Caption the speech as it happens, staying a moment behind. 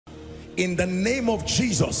in the name of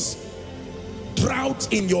Jesus,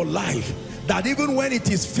 drought in your life, that even when it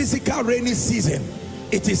is physical rainy season,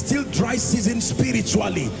 it is still dry season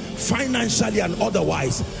spiritually, financially and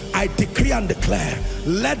otherwise. I decree and declare,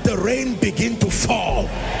 let the rain begin to fall.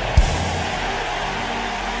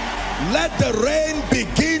 Let the rain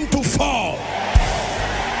begin to fall.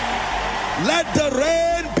 Let the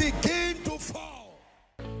rain begin to fall.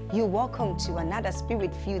 You're welcome to another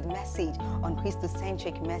spirit-filled message on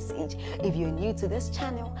Christocentric Message. If you're new to this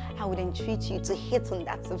channel, I would entreat you to hit on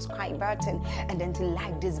that subscribe button and then to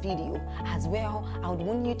like this video. As well, I would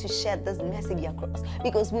want you to share this message across,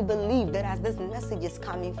 because we believe that as this message is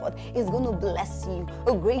coming forth, it's going to bless you.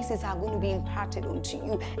 Graces are going to be imparted unto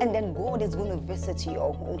you, and then God is going to visit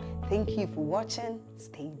your home. Thank you for watching.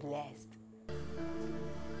 Stay blessed.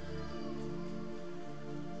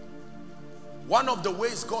 One of the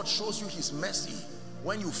ways God shows you his mercy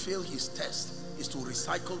when you fail his test is to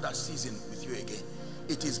recycle that season with you again.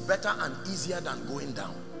 It is better and easier than going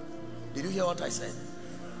down. Did you hear what I said?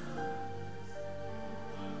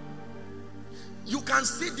 You can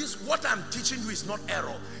see this, what I'm teaching you is not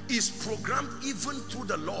error. It's programmed even through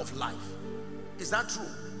the law of life. Is that true?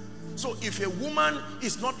 So if a woman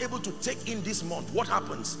is not able to take in this month, what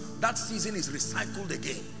happens? That season is recycled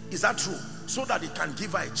again. Is that true? So that it can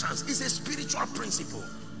give her a chance. It's a spiritual principle.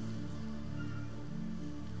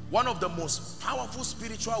 One of the most powerful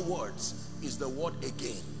spiritual words is the word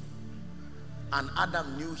again. And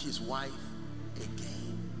Adam knew his wife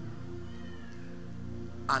again.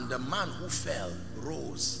 And the man who fell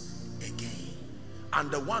rose again.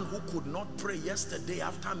 And the one who could not pray yesterday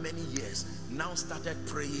after many years now started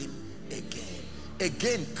praying again.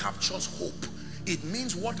 Again captures hope. It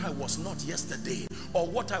means what I was not yesterday, or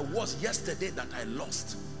what I was yesterday that I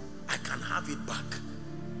lost, I can have it back.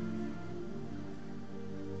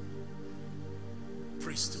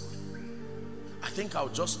 Priesthood. I think I'll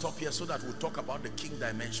just stop here so that we'll talk about the king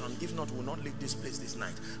dimension. If not, we'll not leave this place this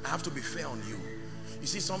night. I have to be fair on you. You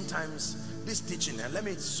see, sometimes this teaching, and let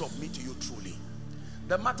me submit to you truly,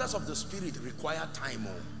 the matters of the spirit require time.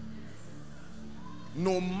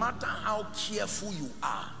 No matter how careful you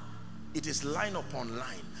are, it is line upon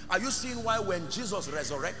line. Are you seeing why when Jesus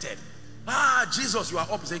resurrected, Jesus, you are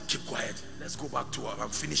up, say, keep quiet, let's go back to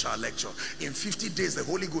finish our lecture. In 50 days the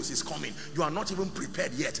Holy Ghost is coming. You are not even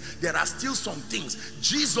prepared yet. There are still some things.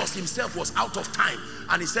 Jesus himself was out of time,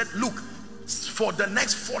 and he said, look, for the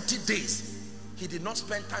next 40 days he did not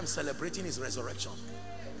spend time celebrating his resurrection.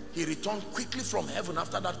 He returned quickly from heaven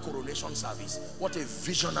after that coronation service. What a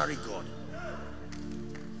visionary God.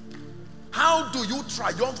 How do you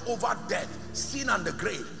triumph over death, sin and the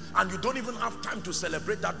grave, and you don't even have time to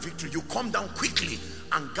celebrate that victory? You come down quickly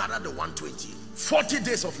and gather the 120. 40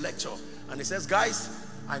 days of lecture. And he says, guys,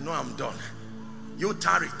 I know I'm done. You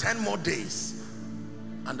tarry 10 more days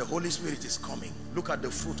and the Holy Spirit is coming. Look at the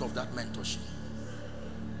fruit of that mentorship.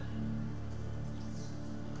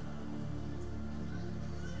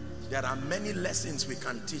 There are many lessons we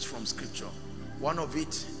can teach from scripture. One of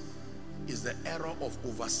it is the error of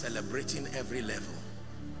over celebrating every level.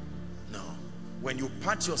 No, when you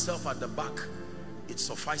pat yourself at the back, it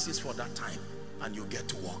suffices for that time and you get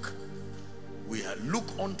to walk. We look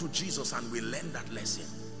unto Jesus and we learn that lesson.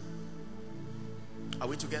 Are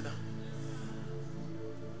we together?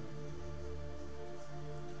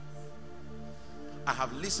 I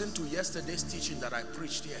have listened to yesterday's teaching that I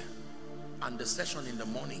preached here and the session in the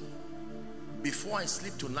morning. Before I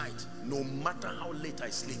sleep tonight, no matter how late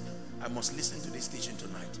I sleep, I must listen to this teaching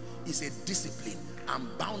tonight. It's a discipline. I'm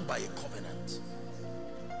bound by a covenant.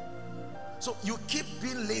 So you keep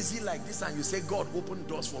being lazy like this and you say, God, open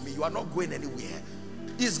doors for me. You are not going anywhere.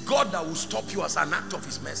 It's God that will stop you as an act of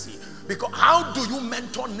his mercy. Because how do you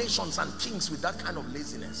mentor nations and kings with that kind of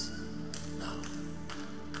laziness? No.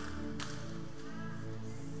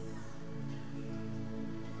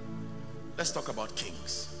 Let's talk about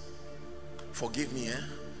kings. Forgive me,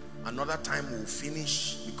 another time we'll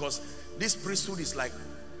finish, because this priesthood is like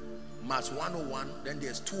Maths 101, then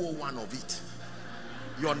there's 201 of it.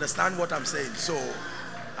 You understand what I'm saying? So,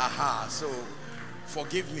 so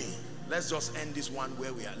forgive me. Let's just end this one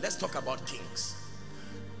where we are. Let's talk about kings.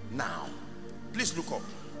 Now, please look up.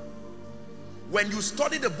 When you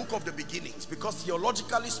study the book of the beginnings, because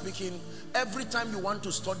theologically speaking, every time you want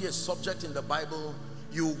to study a subject in the Bible,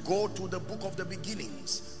 you go to the book of the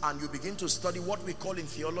beginnings and you begin to study what we call in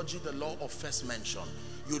theology the law of first mention.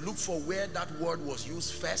 You look for where that word was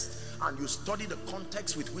used first and you study the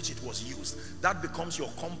context with which it was used. That becomes your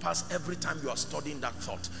compass every time you are studying that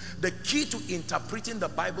thought. The key to interpreting the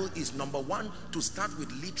Bible is, number one, to start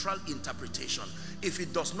with literal interpretation. If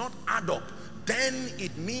it does not add up, then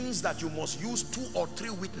it means that you must use 2 or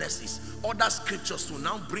 3 witnesses, other scriptures, to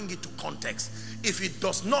now bring it to context. If it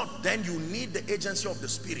does not, then you need the agency of the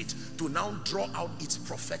Spirit to now draw out its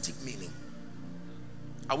prophetic meaning.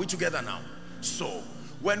 Are we together now? So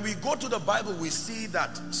when we go to the Bible, we see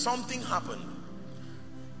that something happened.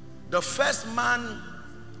 The first man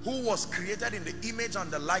who was created in the image and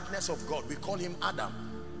the likeness of God, we call him Adam.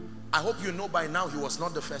 I hope you know by now he was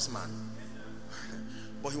not the first man,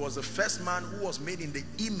 but he was the first man who was made in the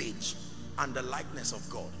image and the likeness of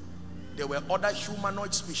God. There were other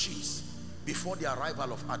humanoid species before the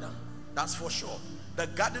arrival of Adam, that's for sure. The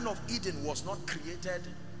Garden of Eden was not created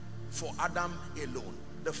for Adam alone.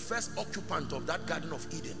 The first occupant of that Garden of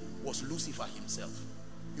Eden was Lucifer himself.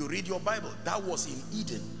 You read your Bible, that was in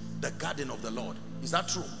Eden, the garden of the Lord. Is that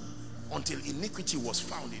true? Until iniquity was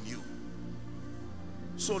found in you.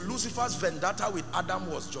 So Lucifer's vendetta with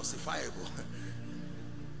Adam was justifiable.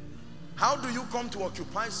 How do you come to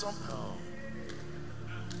occupy somehow?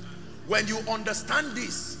 When you understand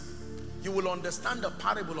this, you will understand the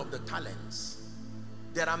parable of the talents.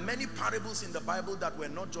 There are many parables in the Bible that were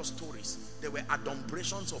not just stories. They were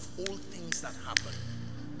adumbrations of old things that happened.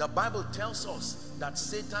 The Bible tells us that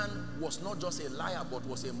Satan was not just a liar, but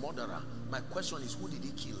was a murderer. My question is, who did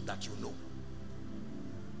he kill that you know?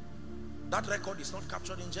 That record is not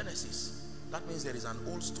captured in Genesis. That means there is an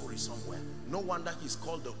old story somewhere. No wonder he's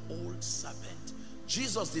called the old serpent.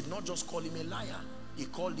 Jesus did not just call him a liar. He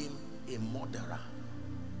called him a murderer.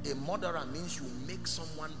 A murderer means you make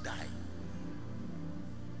someone die.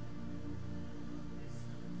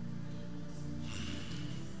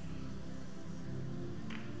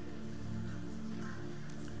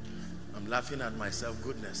 I'm laughing at myself.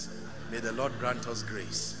 Goodness. May the Lord grant us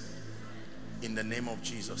grace. In the name of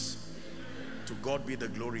Jesus. To God be the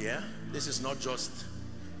glory. This is not just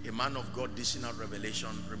a man of God dishing out revelation.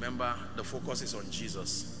 Remember, the focus is on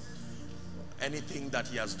Jesus. Anything that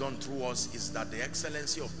he has done through us is that the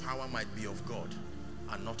excellency of power might be of God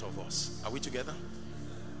and not of us. Are we together?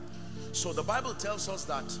 So the Bible tells us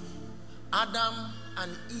that Adam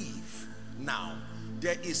and Eve, now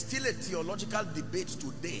there is still a theological debate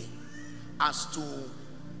today as to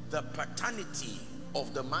the paternity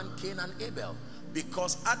of the man Cain and Abel.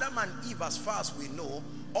 Because Adam and Eve, as far as we know,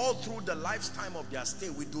 all through the lifetime of their stay,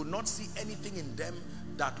 we do not see anything in them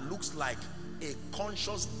that looks like a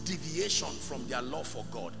conscious deviation from their love for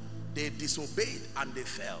God. They disobeyed and they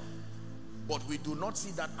fell. But we do not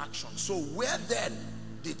see that action. So where then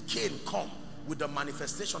did Cain come with the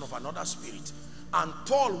manifestation of another spirit? And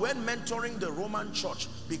Paul, when mentoring the Roman church,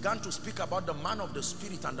 began to speak about the man of the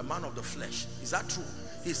spirit and the man of the flesh. Is that true?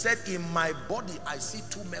 He said, in my body I see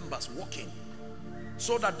 2 members walking.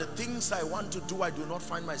 So that the things I want to do, I do not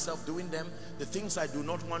find myself doing them. The things I do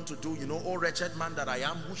not want to do, you know, oh wretched man that I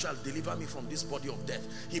am, who shall deliver me from this body of death?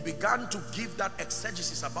 He began to give that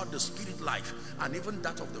exegesis about the spirit life and even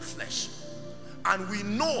that of the flesh. And we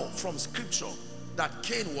know from scripture that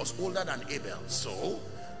Cain was older than Abel. So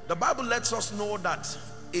the Bible lets us know that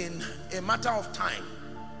in a matter of time,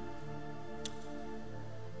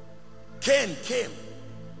 Cain came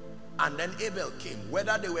and then Abel came.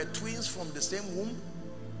 Whether they were twins from the same womb,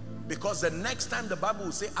 because the next time the Bible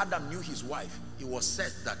will say Adam knew his wife, it was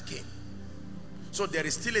Seth that came. So there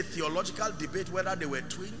is still a theological debate whether they were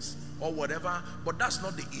twins or whatever, but that's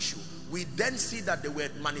not the issue. We then see that there were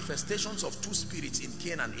manifestations of 2 spirits in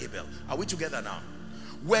Cain and Abel. Are we together now?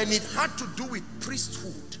 When it had to do with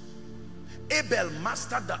priesthood, Abel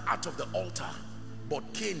mastered the art of the altar,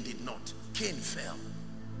 but Cain did not. Cain fell.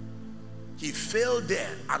 He fell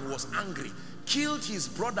there and was angry, killed his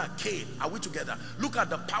brother Cain. Are we together? Look at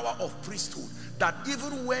the power of priesthood, that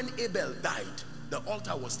even when Abel died, the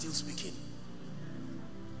altar was still speaking.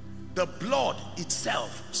 The blood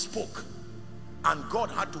itself spoke, and God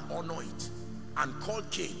had to honor it and called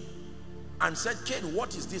Cain and said, Cain,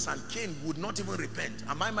 what is this? And Cain would not even repent.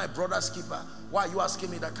 Am I my brother's keeper? Why are you asking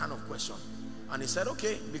me that kind of question? And he said,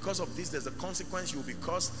 okay, because of this, there's a consequence. You'll be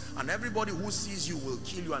cursed, and everybody who sees you will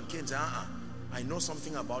kill you. And Cain said, I know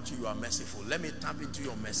something about you. You are merciful. Let me tap into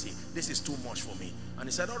your mercy. This is too much for me. And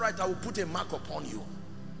he said, all right, I will put a mark upon you.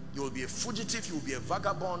 You will be a fugitive, you will be a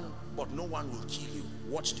vagabond, but no one will kill you.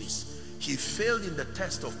 Watch this. He failed in the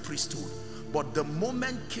test of priesthood. But the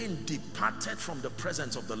moment Cain departed from the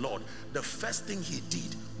presence of the Lord, the first thing he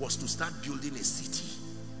did was to start building a city.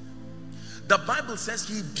 The Bible says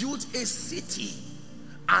he built a city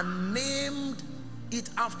and named it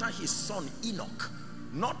after his son Enoch.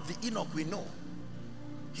 Not the Enoch we know,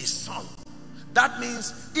 his son. That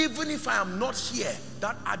means even if I am not here,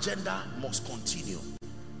 that agenda must continue.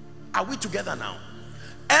 Are we together now?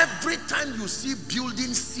 Every time you see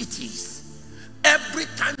building cities, Every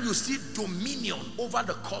time you see dominion over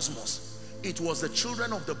the cosmos, it was the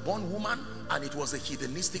children of the bondwoman and it was the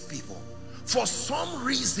heathenistic people. For some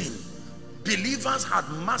reason, believers had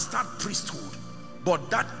mastered priesthood, but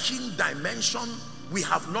that king dimension, we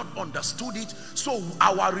have not understood it. So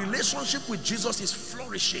our relationship with Jesus is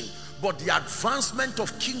flourishing, but the advancement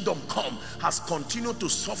of kingdom come has continued to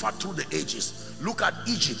suffer through the ages. Look at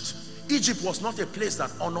Egypt. Egypt was not a place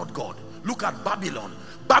that honored God. Look at Babylon.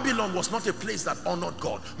 Babylon was not a place that honored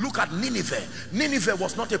God. Look at Nineveh. Nineveh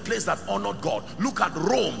was not a place that honored God. Look at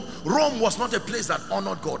Rome. Rome was not a place that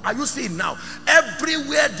honored God. Are you seeing now?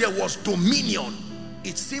 Everywhere there was dominion,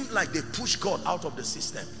 it seemed like they pushed God out of the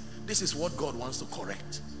system. This is what God wants to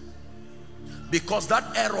correct, because that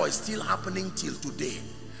error is still happening till today.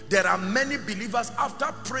 There are many believers, after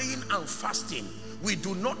praying and fasting, we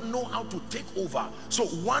do not know how to take over. So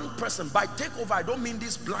one person, by take over, I don't mean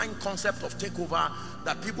this blind concept of takeover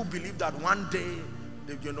that people believe that one day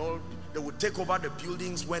they would take over the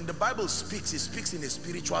buildings. When the Bible speaks, it speaks in a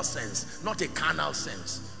spiritual sense, not a carnal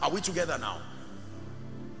sense. Are we together now?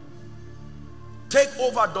 Take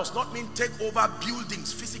over does not mean take over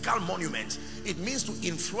buildings, physical monuments. It means to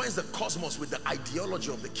influence the cosmos with the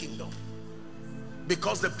ideology of the kingdom.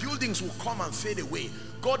 Because the buildings will come and fade away.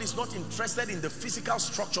 God is not interested in the physical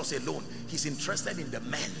structures alone. He's interested in the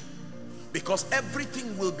men. Because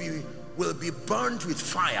everything will be burned with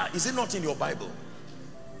fire. Is it not in your Bible?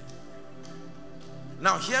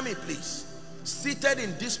 Now hear me please. Seated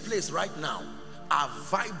in this place right now are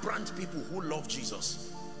vibrant people who love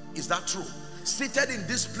Jesus. Is that true? Seated in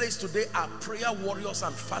this place today are prayer warriors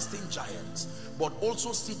and fasting giants. But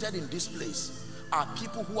also seated in this place are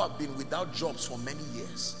people who have been without jobs for many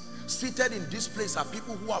years. Seated in this place are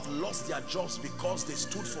people who have lost their jobs because they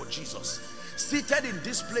stood for Jesus. Seated in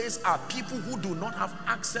this place are people who do not have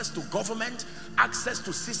access to government, access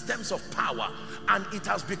to systems of power, and it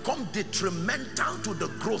has become detrimental to the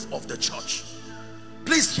growth of the church.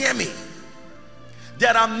 Please hear me.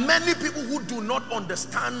 There are many people who do not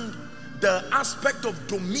understand the aspect of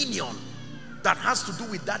dominion that has to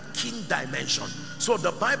do with that king dimension. So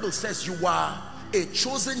the Bible says you are a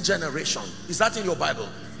chosen generation. Is that in your Bible?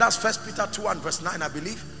 That's 1 Peter 2 and verse 9, I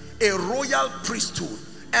believe. A royal priesthood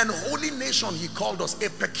and holy nation, he called us, a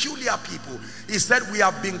peculiar people. He said we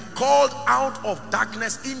have been called out of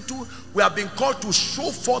darkness we have been called to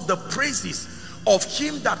show forth the praises of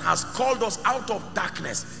him that has called us out of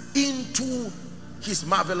darkness into his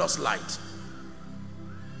marvelous light.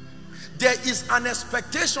 There is an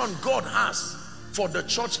expectation God has for the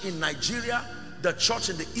church in Nigeria, the church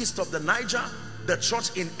in the east of the Niger, the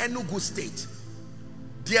church in Enugu State.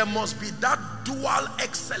 There must be that dual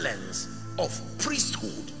excellence of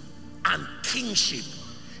priesthood and kingship.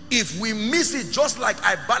 If we miss it, just like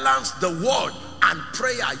I balanced the word and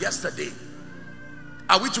prayer yesterday.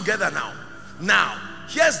 Are we together now? Now,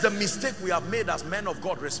 here's the mistake we have made as men of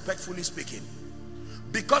God, respectfully speaking.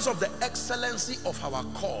 Because of the excellency of our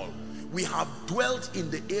call, we have dwelt in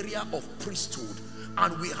the area of priesthood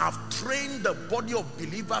and we have trained the body of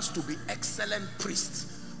believers to be excellent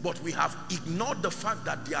priests, but we have ignored the fact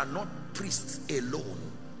that they are not priests alone.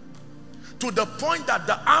 To the point that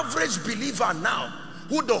the average believer now,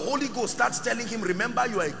 who the Holy Ghost starts telling him, remember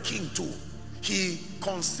you are a king too, he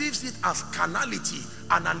conceives it as carnality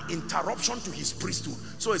and an interruption to his priesthood.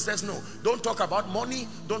 So he says, no, don't talk about money,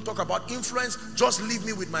 don't talk about influence, just leave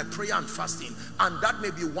me with my prayer and fasting. And that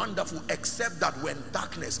may be wonderful, except that when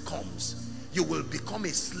darkness comes, you will become a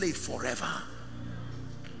slave forever.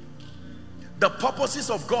 The purposes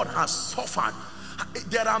of God has suffered.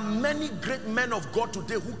 There are many great men of God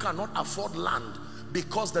today who cannot afford land,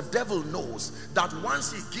 because the devil knows that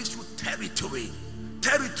once he gives you territory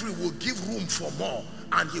will give room for more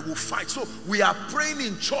and he will fight. So we are praying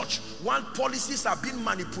in church while policies are being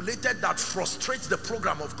manipulated that frustrates the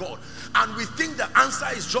program of God, and we think the answer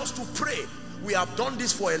is just to pray. We have done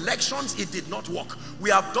this for elections, it did not work. We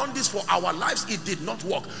have done this for our lives, it did not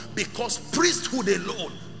work, because priesthood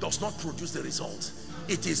alone does not produce the result.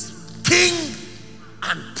 It is king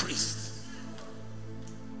and priest.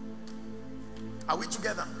 Are we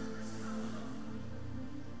together?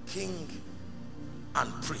 King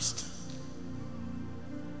and priest.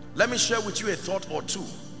 Let me share with you a thought or two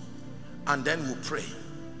and then we'll pray.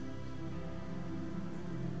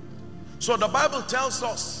 So the Bible tells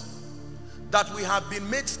us that we have been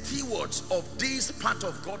made stewards of this part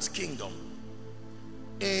of God's kingdom.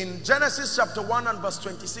 In Genesis chapter 1 and verse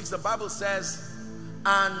 26, the Bible says,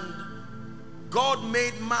 and God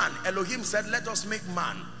made man, Elohim said, let us make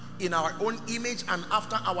man in our own image and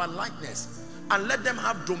after our likeness, and let them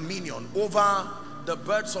have dominion over the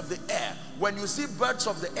birds of the air. When you see birds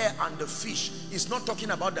of the air and the fish, it's not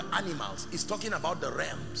talking about the animals, it's talking about the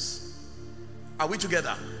realms. Are we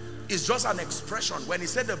together? It's just an expression. When he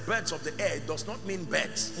said the birds of the air, it does not mean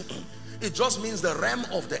birds. It just means the realm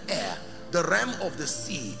of the air, the realm of the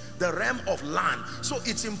sea, the realm of land. So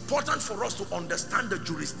it's important for us to understand the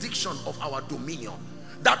jurisdiction of our dominion.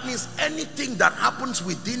 That means anything that happens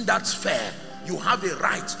within that sphere, you have a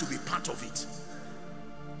right to be part of it.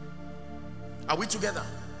 Are we together?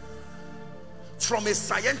 From a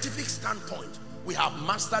scientific standpoint, we have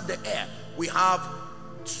mastered the air. We have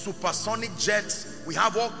supersonic jets. We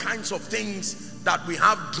have all kinds of things that we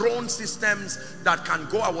have, drone systems that can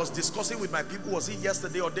go. I was discussing with my people, was it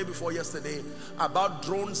yesterday or day before yesterday, about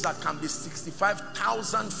drones that can be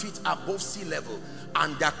 65,000 feet above sea level,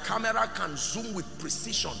 and their camera can zoom with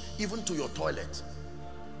precision even to your toilet.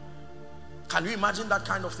 Can you imagine that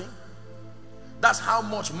kind of thing? That's how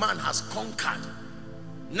much man has conquered.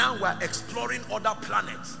 Now we're exploring other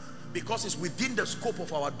planets because it's within the scope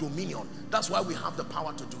of our dominion. That's why we have the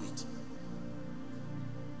power to do it.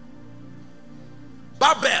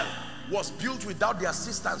 Babel was built without the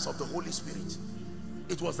assistance of the Holy Spirit.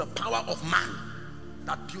 It was the power of man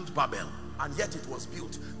that built Babel, and yet it was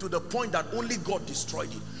built to the point that only God destroyed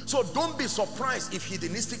it. So don't be surprised if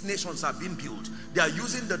hedonistic nations have been built. They are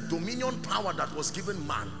using the dominion power that was given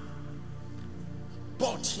man.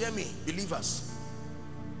 But hear me, believers,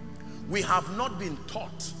 we have not been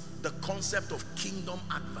taught the concept of kingdom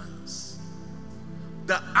advance.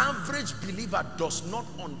 The average believer does not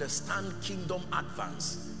understand kingdom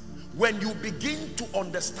advance. When you begin to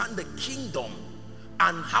understand the kingdom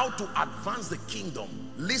and how to advance the kingdom,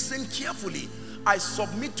 listen carefully. I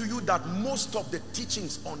submit to you that most of the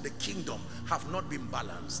teachings on the kingdom have not been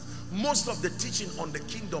balanced. Most of the teaching on the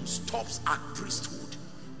kingdom stops at priesthood,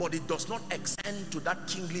 but it does not extend to that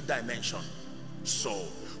kingly dimension. So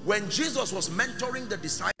when Jesus was mentoring the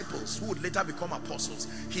disciples who would later become apostles,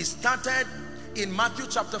 he started in Matthew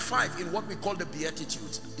chapter 5 in what we call the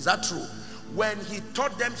Beatitudes. Is that true? When he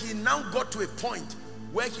taught them, he now got to a point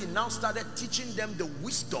where he now started teaching them the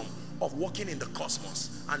wisdom of walking in the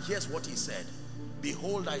cosmos. And here's what he said: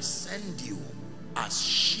 behold, I send you as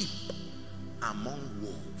sheep among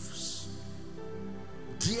wolves.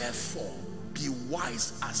 Therefore, be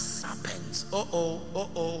wise as serpents.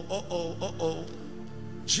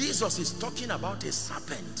 Jesus is talking about a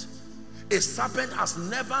serpent. A serpent has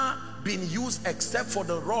never been used except for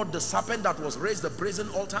the rod, the serpent that was raised, the brazen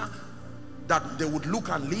altar, that they would look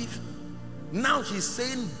and live. Now he's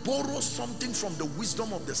saying, borrow something from the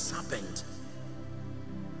wisdom of the serpent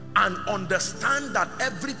and understand that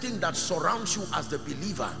everything that surrounds you as the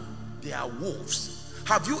believer, they are wolves.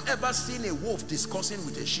 Have you ever seen a wolf discussing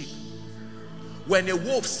with a sheep? When a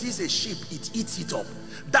wolf sees a sheep, it eats it up.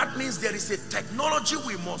 That means there is a technology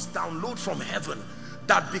we must download from heaven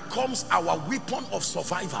that becomes our weapon of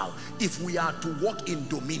survival if we are to walk in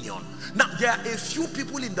dominion. Now, there are a few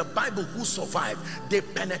people in the Bible who survived. They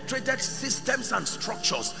penetrated systems and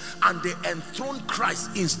structures, and they enthroned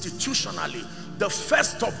Christ institutionally. The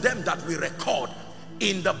first of them that we record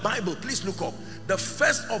in the Bible, please look up, the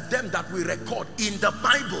first of them that we record in the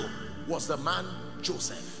Bible was the man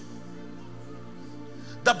Joseph.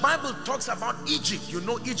 The Bible talks about Egypt. You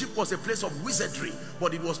know, Egypt was a place of wizardry,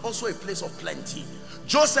 but it was also a place of plenty.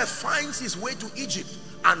 Joseph finds his way to Egypt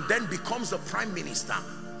and then becomes the prime minister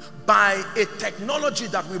by a technology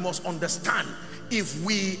that we must understand if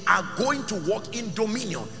we are going to walk in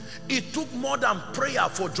dominion. It took more than prayer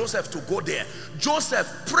for Joseph to go there. Joseph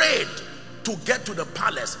prayed to get to the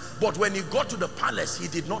palace, but when he got to the palace, he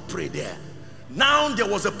did not pray there. Now there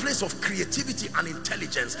was a place of creativity and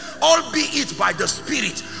intelligence, albeit by the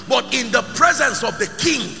Spirit, but in the presence of the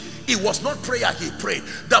king, it was not prayer he prayed.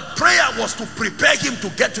 The prayer was to prepare him to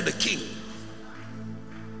get to the king.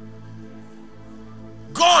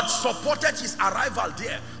 God supported his arrival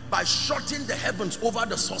there by shutting the heavens over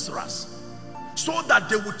the sorcerers so that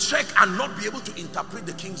they would check and not be able to interpret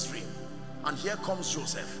the king's dream. And here comes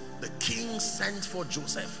Joseph. The king sent for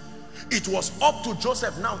Joseph. It was up to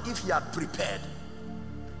Joseph now if he had prepared.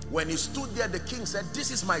 When he stood there, the king said,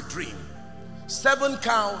 this is my dream. 7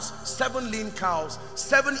 cows, 7 lean cows,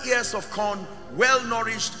 7 ears of corn, well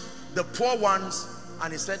nourished, the poor ones.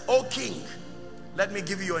 And he said, oh king, let me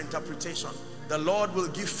give you your interpretation. The Lord will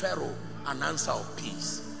give Pharaoh an answer of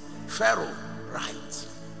peace. Pharaoh, right.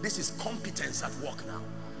 This is competence at work now.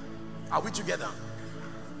 Are we together?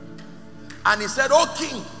 And he said, oh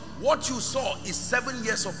king, what you saw is 7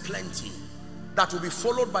 years of plenty that will be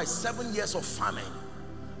followed by 7 years of famine.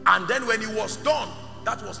 And then when he was done,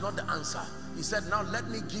 that was not the answer. He said, now let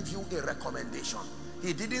me give you a recommendation.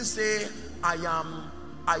 He didn't say, I am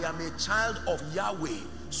a child of Yahweh.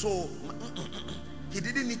 So he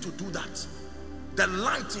didn't need to do that. The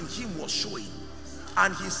light in him was showing.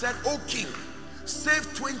 And he said, "Oh king,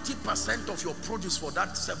 save 20% of your produce for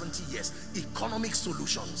that 70 years. Economic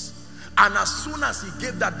solutions." And as soon as he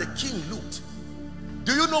gave that, the king looked.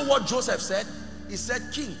 Do you know what Joseph said? He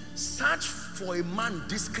said, "King, search for a man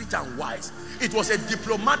discreet and wise." It was a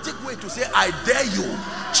diplomatic way to say, "I dare you,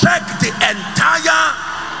 check the entire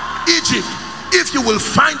Egypt. If you will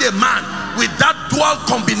find a man with that dual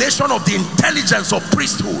combination of the intelligence of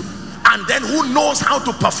priesthood, and then who knows how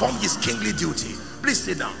to perform his kingly duty." Please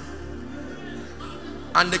sit down.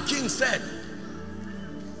 And the king said,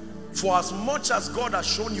 "For as much as God has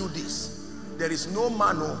shown you this, there is no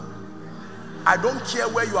man, oh, I don't care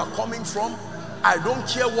where you are coming from. I don't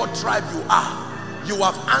care what tribe you are. You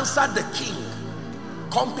have answered the king.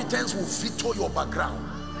 Competence will veto your background.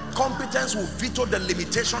 Competence will veto the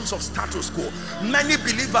limitations of status quo." Many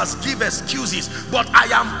believers give excuses, but I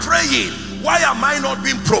am praying, why am I not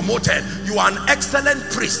being promoted? You are an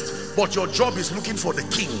excellent priest, but your job is looking for the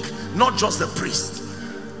king, not just the priest.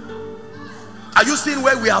 Are you seeing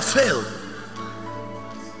where we have failed?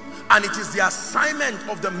 And it is the assignment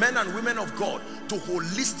of the men and women of God to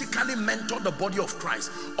holistically mentor the body of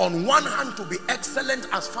Christ. On one hand, to be excellent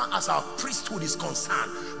as far as our priesthood is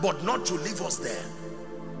concerned, but not to leave us there.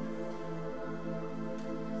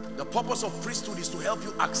 The purpose of priesthood is to help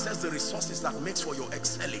you access the resources that makes for your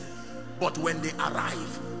excelling. But when they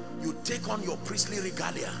arrive, you take on your priestly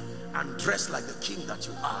regalia and dress like the king that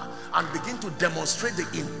you are, and begin to demonstrate the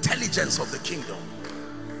intelligence of the kingdom.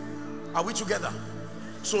 Are we together?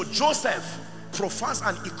 So Joseph professed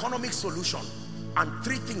an economic solution, and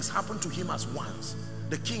three things happened to him as once.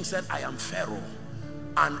 The king said, "I am Pharaoh,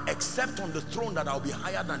 and except on the throne that I'll be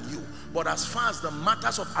higher than you, but as far as the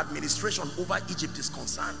matters of administration over Egypt is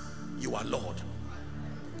concerned, you are Lord."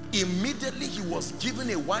 Immediately he was given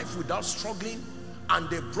a wife without struggling, and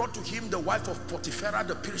they brought to him the wife of Potiphar,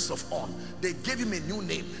 the priest of On. They gave him a new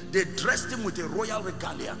name. They dressed him with a royal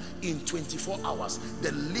regalia. In 24 hours,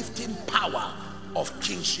 the lifting power of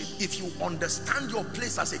kingship. If you understand your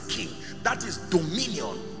place as a king, that is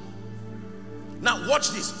dominion. Now watch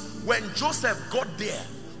this. When Joseph got there,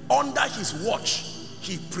 under his watch,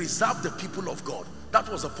 he preserved the people of God. That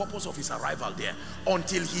was the purpose of his arrival there,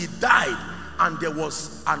 until he died, and there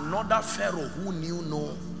was another Pharaoh who knew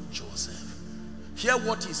no Joseph. Hear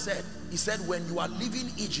what he said. He said, "When you are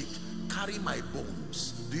leaving Egypt, carry my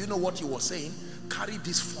bones." Do you know what he was saying? Carry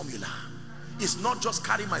this formula. It's not just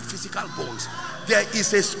carry my physical bones. There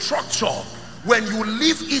is a structure. When you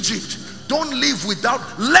leave Egypt, don't leave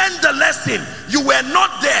without, learn the lesson. You were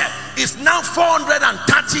not there. It's now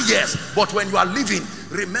 430 years. But when you are leaving,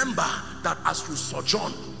 remember that as you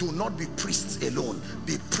sojourn, do not be priests alone.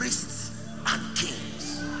 Be priests and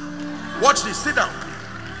kings. Watch this. Sit down.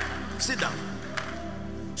 Sit down.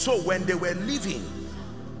 So when they were leaving,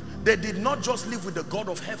 they did not just live with the God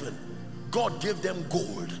of heaven. God gave them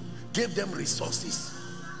gold, gave them resources.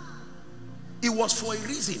 It was for a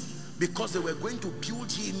reason, because they were going to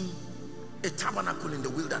build him a tabernacle in the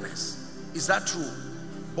wilderness. Is that true?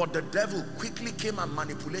 But the devil quickly came and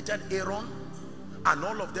manipulated Aaron and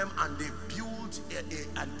all of them, and they built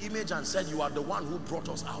an image and said, "You are the one who brought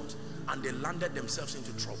us out." And they landed themselves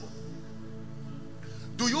into trouble.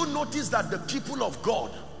 Do you notice that the people of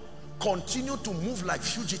God continue to move like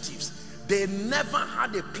fugitives? They never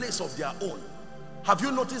had a place of their own. Have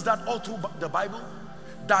you noticed that all through the Bible?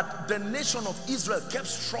 That the nation of Israel kept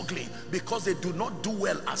struggling because they do not do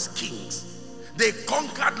well as kings. They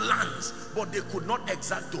conquered lands, but they could not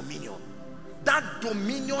exact dominion. That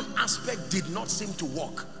dominion aspect did not seem to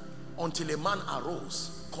work until a man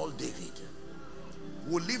arose called David.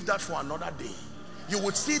 We'll leave that for another day. You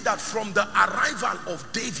would see that from the arrival of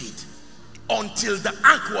David until the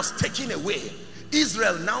ark was taken away,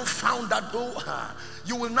 Israel now found that, oh,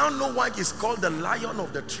 you will now know why he's called the Lion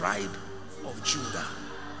of the tribe of Judah.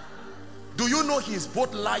 Do you know he is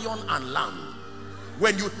both lion and lamb?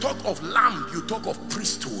 When you talk of lamb, you talk of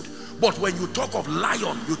priesthood. But when you talk of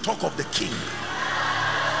lion, you talk of the king.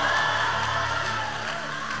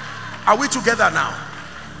 Are we together now?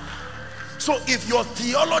 So if your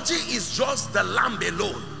theology is just the lamb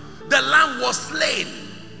alone, the lamb was slain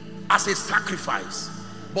as a sacrifice,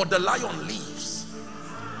 but the lion lives,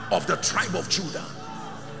 of the tribe of Judah.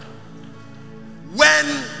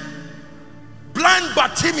 When blind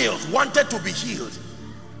Bartimaeus wanted to be healed,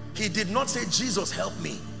 he did not say, "Jesus, help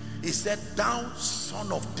me." He said, "Thou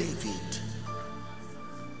son of David."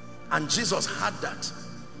 And Jesus heard that,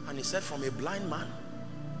 and he said, "From a blind man,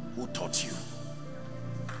 who taught you?"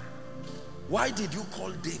 why did you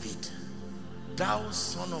call David, thou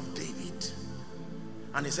son of David?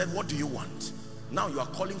 And he said, what do you want? Now you are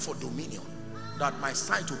calling for dominion, that my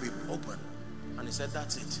sight will be open. And he said,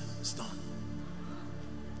 that's it, it's done.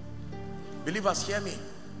 Believers, hear me.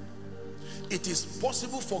 It is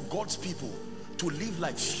possible for God's people to live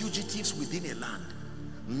like fugitives within a land.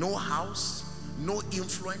 No house, no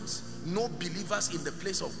influence, no believers in the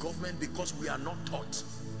place of government, because we are not taught.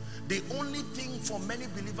 The only thing for many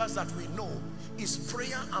believers that we know is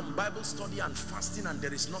prayer and Bible study and fasting, and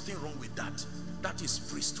there is nothing wrong with that. That is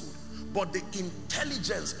priesthood. But the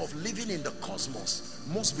intelligence of living in the cosmos,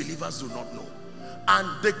 most believers do not know. And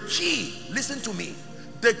the key, listen to me,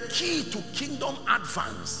 the key to kingdom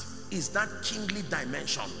advance is that kingly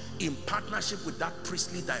dimension in partnership with that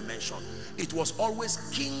priestly dimension. It was always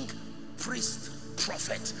king, priest,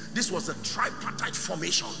 prophet. This was a tripartite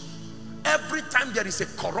formation. Every time there is a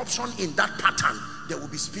corruption in that pattern, there will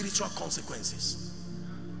be spiritual consequences.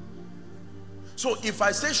 So if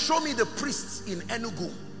I say, show me the priests in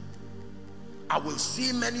Enugu, I will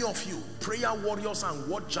see many of you, prayer warriors and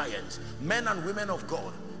word giants, men and women of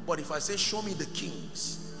God. But if I say, show me the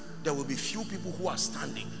kings, there will be few people who are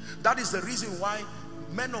standing. That is the reason why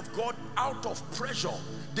men of God, out of pressure,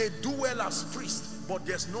 they do well as priests, but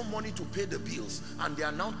there's no money to pay the bills, and they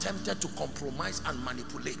are now tempted to compromise and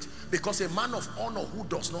manipulate, because a man of honor who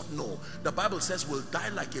does not know, the Bible says, will die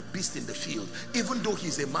like a beast in the field, even though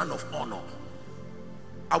he's a man of honor.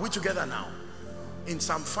 Are we together now? In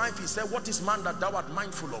Psalm 5, he said, what is man that thou art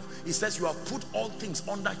mindful of? He says, you have put all things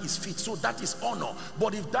under his feet. So that is honor.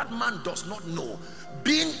 But if that man does not know,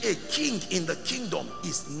 being a king in the kingdom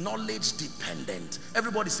is knowledge dependent.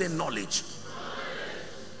 Everybody say knowledge.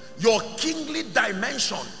 Your kingly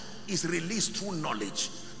dimension is released through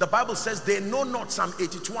knowledge. The Bible says they know not, Psalm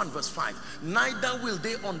 82 and verse 5, neither will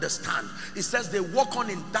they understand. It says they walk on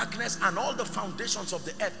in darkness, and all the foundations of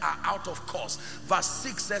the earth are out of course. Verse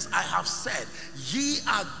 6 says, I have said, ye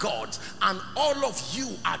are gods, and all of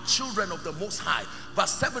you are children of the Most High. Verse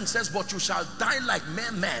 7 says, but you shall die like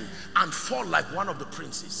mere men and fall like one of the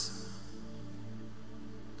princes.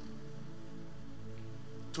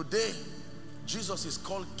 Today, Jesus is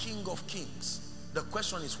called King of Kings. The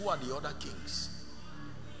question is, who are the other kings?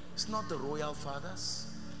 It's not the royal fathers.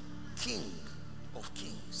 King of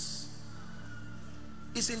Kings.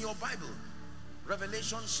 It's in your Bible.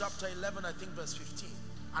 Revelation chapter 11, I think verse 15.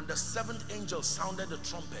 And the seventh angel sounded the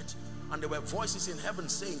trumpet, and there were voices in heaven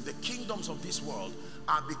saying, the kingdoms of this world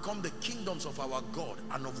are become the kingdoms of our God,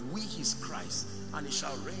 and of we his Christ, and he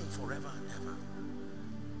shall reign forever and ever.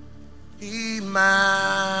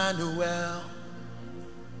 Emmanuel,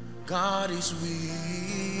 God is with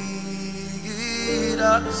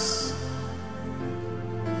us,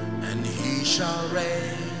 and he shall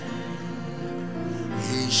reign,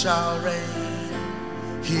 he shall reign,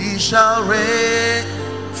 he shall reign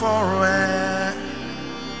forever.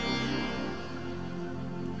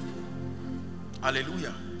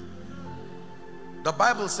 Hallelujah. The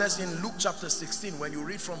Bible says in Luke chapter 16, when you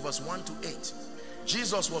read from verse 1 to 8,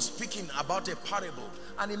 Jesus was speaking about a parable,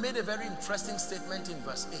 and he made a very interesting statement in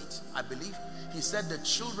verse 8, I believe. He said, the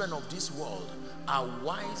children of this world are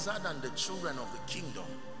wiser than the children of the kingdom.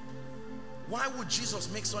 Why would Jesus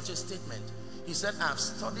make such a statement? He said, I have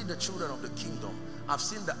studied the children of the kingdom. I've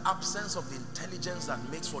seen the absence of the intelligence that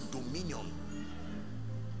makes for dominion.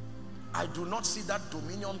 I do not see that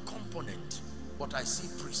dominion component, but I see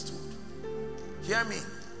priesthood. Hear me.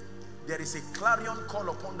 There is a clarion call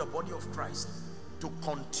upon the body of Christ to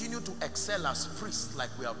continue to excel as priests like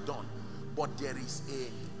we have done, but there is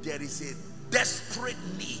a desperate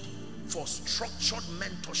need for structured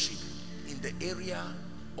mentorship in the area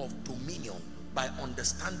of dominion by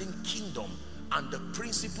understanding kingdom and the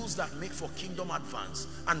principles that make for kingdom advance.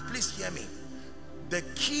 And please hear me, the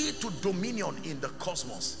key to dominion in the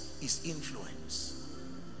cosmos is influence.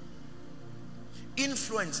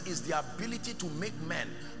 Influence is the ability to make men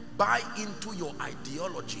buy into your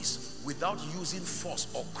ideologies without using force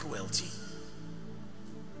or cruelty.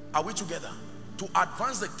 Are we together? To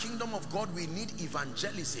advance the kingdom of God, we need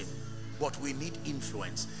evangelism, but we need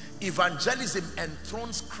influence. Evangelism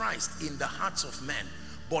enthrones Christ in the hearts of men,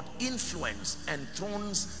 but influence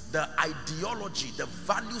enthrones the ideology, the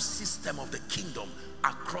value system of the kingdom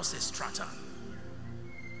across a strata.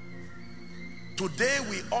 Today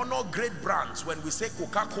we honor great brands. When we say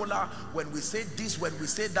Coca-Cola, when we say this, when we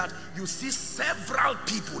say that, you see several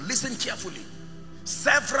people, listen carefully,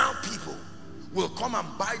 several people will come and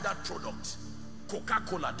buy that product.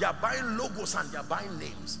 Coca-Cola, they are buying logos and they are buying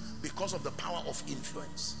names because of the power of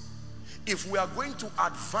influence. If we are going to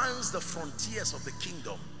advance the frontiers of the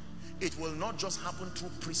kingdom, it will not just happen through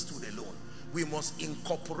priesthood alone. we must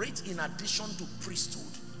incorporate, in addition to priesthood,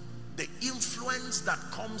 the influence that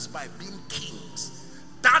comes by being kings.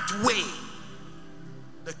 That way,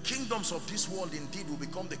 the kingdoms of this world indeed will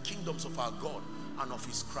become the kingdoms of our God and of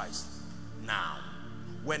his Christ. Now,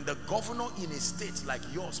 when the governor in a state like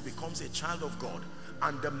yours becomes a child of God,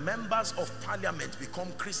 and the members of parliament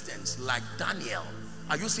become Christians like Daniel,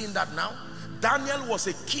 are you seeing that now? Daniel was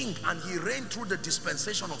a king and he reigned through the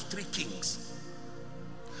dispensation of 3 kings.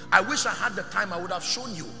 I wish I had the time, I would have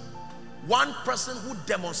shown you. One person who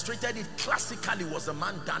demonstrated it classically was the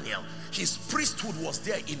man Daniel. His priesthood was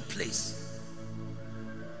there in place.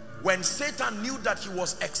 When Satan knew that he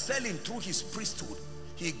was excelling through his priesthood,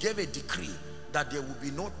 he gave a decree that there would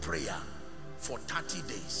be no prayer for 30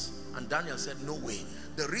 days. And Daniel said, no way.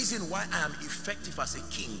 The reason why I am effective as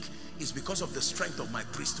a king is because of the strength of my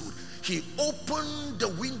priesthood. He opened the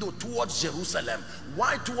window towards Jerusalem.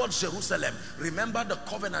 Why towards Jerusalem? Remember the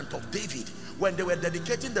covenant of David. When they were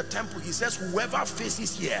dedicating the temple, he says, whoever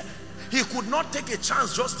faces here. He could not take a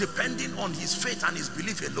chance just depending on his faith and his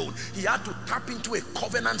belief alone. He had to tap into a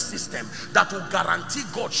covenant system that will guarantee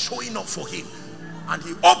God showing up for him. And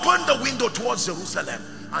he opened the window towards Jerusalem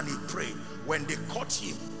and he prayed. When they caught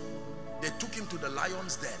him, they took him to the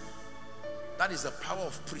lion's den. That is the power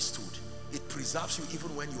of priesthood. It preserves you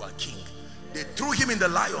even when you are king. They threw him in the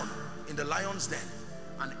lion's den,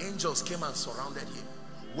 and angels came and surrounded him.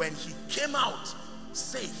 When he came out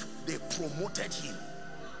safe, they promoted him.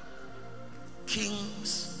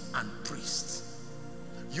 Kings and priests.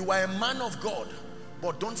 You are a man of God,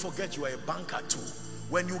 but don't forget you are a banker too.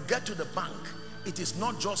 When you get to the bank, it is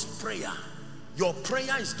not just prayer. Your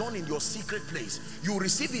prayer is done in your secret place. You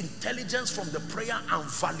receive intelligence from the prayer and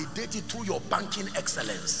validate it through your banking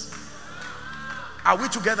excellence. Are we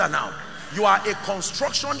together now? You are a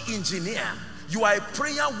construction engineer. You are a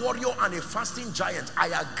prayer warrior and a fasting giant. I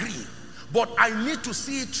agree. But I need to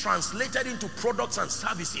see it translated into products and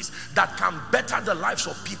services that can better the lives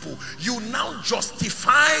of people. You now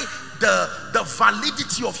justify the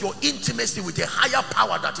validity of your intimacy with a higher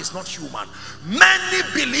power that is not human. Many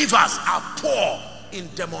believers are poor in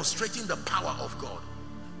demonstrating the power of God.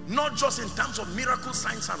 Not just in terms of miracles,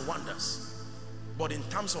 signs and wonders, but in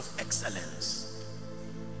terms of excellence.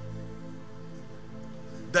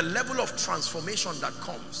 The level of transformation that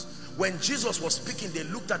comes. When Jesus was speaking, they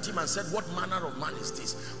looked at him and said, what manner of man is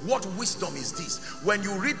this? What wisdom is this? When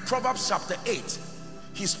you read Proverbs chapter 8,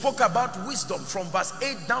 he spoke about wisdom from verse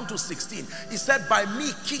 8 down to 16. He said, by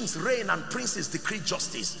me kings reign and princes decree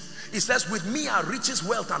justice. He says, with me are riches,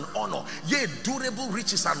 wealth and honor, yea, durable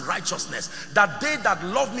riches and righteousness, that they that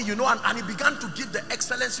love me, you know, and he began to give the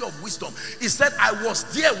excellency of wisdom. He said, I was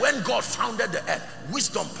there when God founded the earth.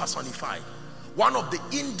 Wisdom personified. One of the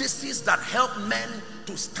indices that help men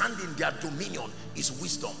to stand in their dominion is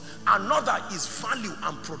wisdom. Another is value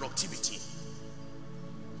and productivity.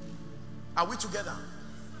 Are we together?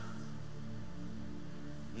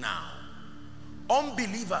 Now,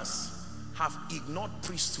 unbelievers have ignored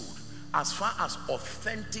priesthood as far as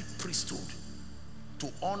authentic priesthood to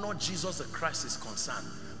honor Jesus the Christ is concerned,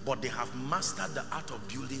 but they have mastered the art of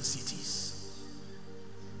building cities.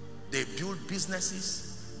 They build businesses.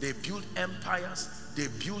 They build empires, they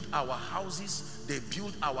build our houses, they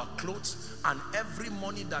build our clothes, and every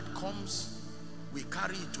money that comes, we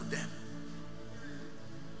carry it to them.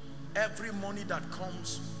 Every money that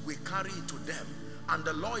comes, we carry it to them. And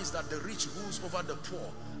the law is that the rich rules over the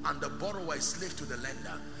poor, and the borrower is slave to the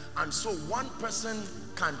lender. And so one person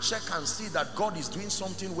can check and see that God is doing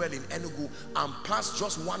something well in Enugu and pass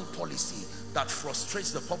just one policy that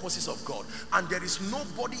frustrates the purposes of God. And there is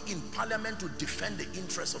nobody in parliament to defend the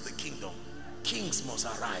interests of the kingdom. Kings must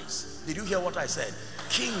arise. Did you hear what I said?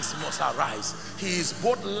 Kings must arise. He is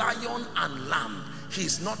both lion and lamb. He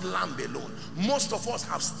is not lamb alone. Most of us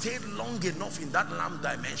have stayed long enough in that lamb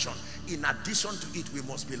dimension. In addition to it, we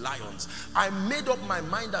must be lions. I made up my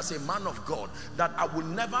mind as a man of God that I will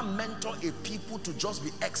never mentor a people to just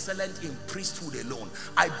be excellent in priesthood alone.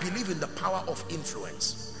 I believe in the power of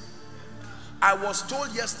influence. I was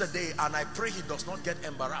told yesterday, and I pray he does not get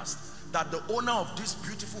embarrassed, that the owner of this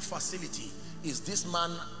beautiful facility is this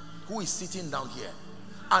man who is sitting down here.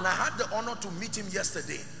 And I had the honor to meet him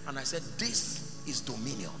yesterday, and I said, this is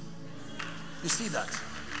dominion. You see that?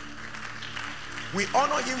 We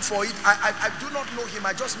honor him for it. I do not know him.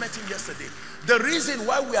 I just met him yesterday. The reason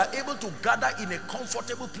why we are able to gather in a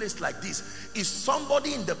comfortable place like this is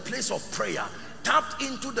somebody in the place of prayer tapped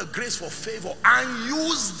into the grace for favor and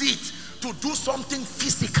used it to do something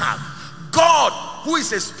physical. God, who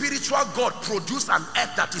is a spiritual God, produced an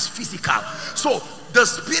earth that is physical. So the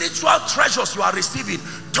spiritual treasures you are receiving,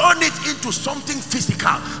 turn it into something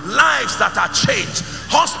physical. Lives that are changed,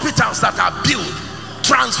 hospitals that are built,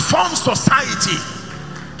 transform society.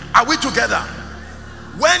 Are we together?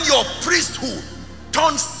 When your priesthood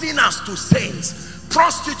turns sinners to saints,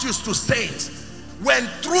 prostitutes to saints, when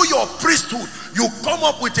through your priesthood you come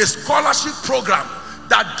up with a scholarship program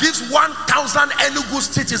that gives 1,000 Enugu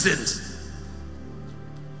citizens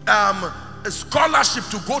a scholarship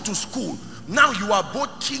to go to school, now you are both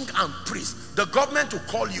king and priest. The government will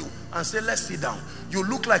call you and say, let's sit down. You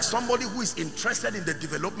look like somebody who is interested in the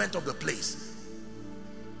development of the place.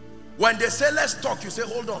 When they say let's talk, you say,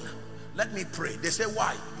 hold on, let me pray. They say,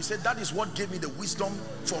 why? You say, that is what gave me the wisdom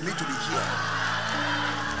for me to be here.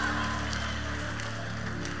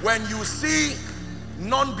 When you see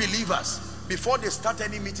non-believers, before they start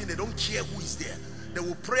any meeting, they don't care who is there. They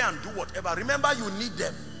will pray and do whatever. Remember, you need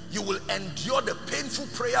them. You will endure the painful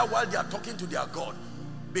prayer while they are talking to their God,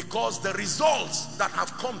 because the results that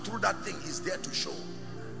have come through that thing is there to show.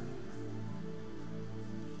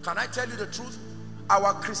 Can I tell you the truth?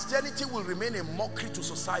 Our Christianity will remain a mockery to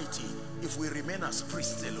society if we remain as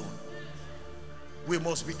priests alone. We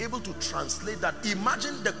must be able to translate that.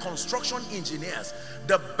 Imagine the construction engineers,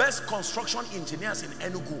 the best construction engineers in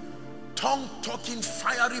Enugu, tongue-talking,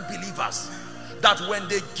 fiery believers, that when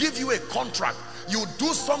they give you a contract, you do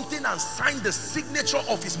something and sign the signature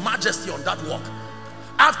of His Majesty on that work.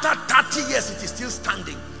 After 30 years, it is still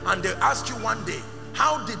standing. And they ask you one day,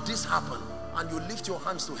 how did this happen? And you lift your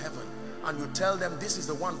hands to heaven and you tell them, this is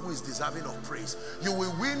the one who is deserving of praise. You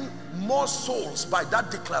will win more souls by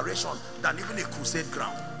that declaration than even a crusade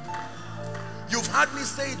ground. You've heard me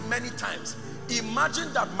say it many times.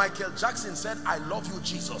 Imagine that Michael Jackson said, I love you,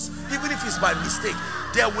 Jesus. Even if it's by mistake,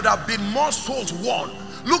 there would have been more souls won.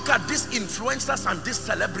 Look at these influencers and these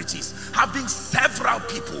celebrities having several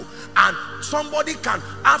people, and somebody can,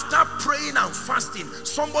 after praying and fasting,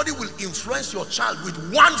 somebody will influence your child with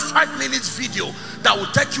 1 5-minute video that will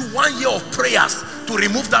take you 1 year of prayers to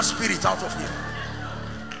remove that spirit out of him.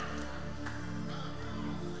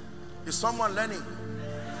 Is someone learning?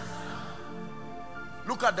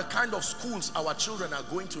 Look at the kind of schools our children are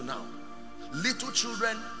going to now. Little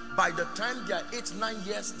children, by the time they are 8, 9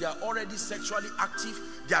 years, they are already sexually active.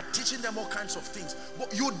 They are teaching them all kinds of things.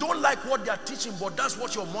 But you don't like what they are teaching, but that's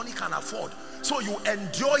what your money can afford. So you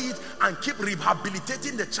enjoy it and keep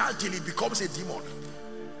rehabilitating the child till he becomes a demon.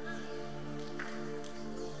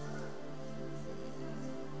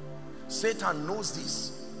 Satan knows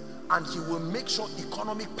this, and he will make sure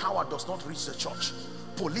economic power does not reach the church.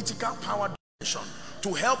 Political power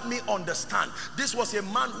to help me understand. This was a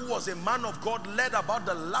man who was a man of God, led about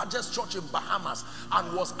the largest church in Bahamas,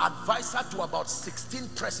 and was advisor to about 16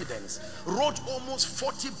 presidents, wrote almost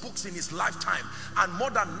 40 books in his lifetime, and more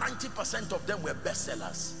than 90% of them were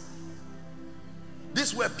bestsellers.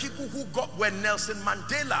 These were people who got, when Nelson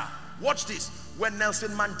Mandela, watch this, when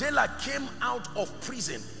Nelson Mandela came out of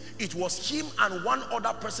prison, it was him and one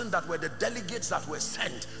other person that were the delegates that were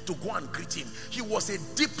sent to go and greet him. He was a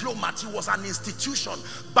diplomat. He was an institution.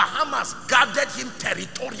 Bahamas guarded him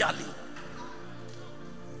territorially.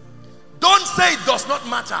 Don't say it does not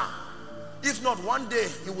matter. If not, one day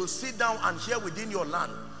you will sit down and hear within your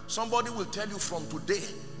land, somebody will tell you, from today,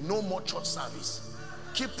 no more church service.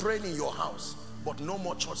 Keep praying in your house, but no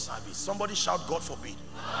more church service. Somebody shout, God forbid.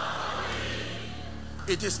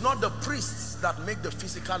 It is not the priests that make the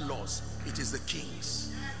physical laws, it is the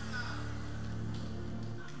kings.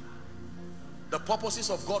 The purposes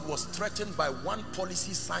of God was threatened by one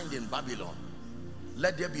policy signed in Babylon.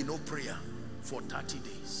 Let there be no prayer for 30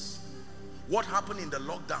 days. What happened in the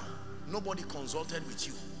lockdown? Nobody consulted with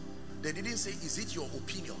you. They didn't say, is it your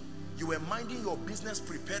opinion? You were minding your business,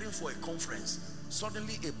 preparing for a conference.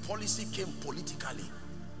 Suddenly a policy came politically.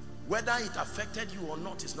 Whether it affected you or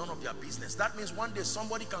not is none of their business. That means one day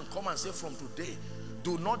somebody can come and say, from today,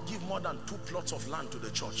 do not give more than 2 plots of land to the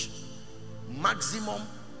church. Maximum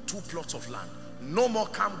 2 plots of land. No more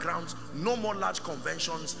campgrounds, no more large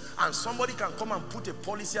conventions. And somebody can come and put a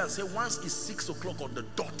policy and say, once it's 6 o'clock on the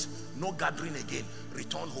dot, no gathering again,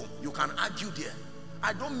 return home. You can argue there.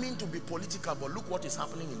 I don't mean to be political, but look what is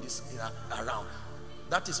happening in this around.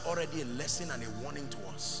 That is already a lesson and a warning to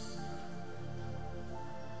us.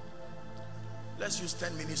 Let's use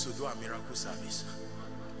 10 minutes to do a miracle service.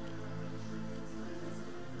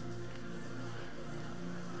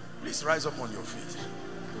 Please rise up on your feet.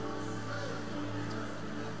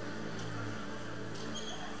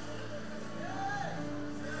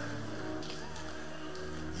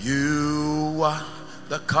 You are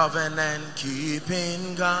the covenant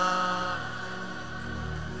keeping God.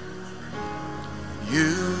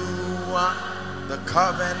 You are the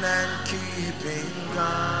covenant keeping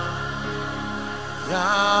God.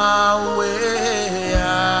 Yahweh,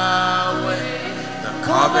 Yahweh, the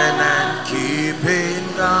covenant keeping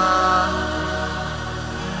God.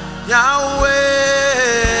 Yahweh,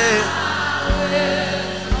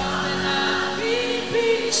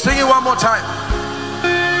 sing it one more time.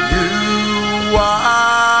 You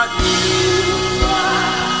are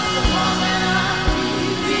the covenant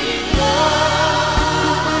keeping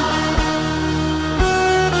God.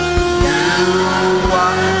 You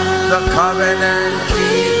are the covenant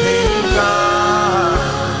keeping God.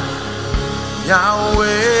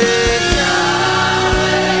 Yahweh,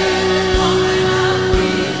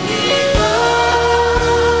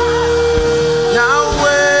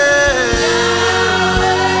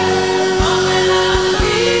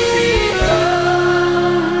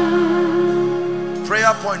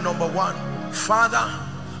 point number one. Father,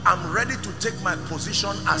 I'm ready to take my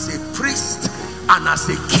position as a priest and as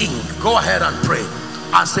a king. Go ahead and pray.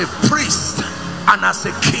 As a priest and as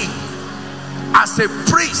a king. As a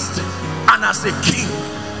priest and as a king.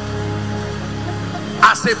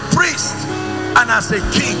 As a priest and as a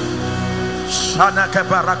king. As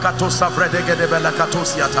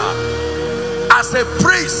a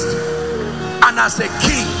priest and as a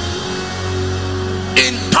king,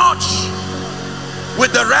 in touch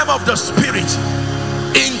with the realm of the spirit,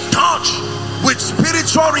 in touch with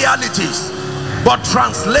spiritual realities, but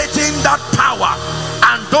translating that power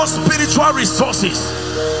and those spiritual resources,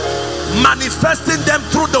 manifesting them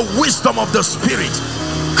through the wisdom of the spirit,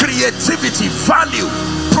 creativity, value,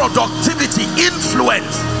 productivity,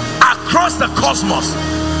 influence across the cosmos,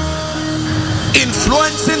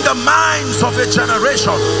 influencing the minds of a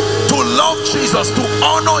generation to love Jesus, to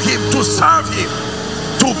honor him, to serve him,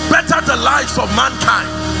 to better the lives of mankind.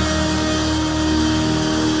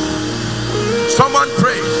 Someone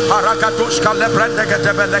pray.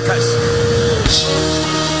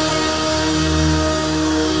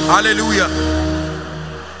 Hallelujah.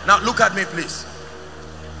 Now look at me, please.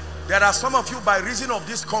 There are some of you, by reason of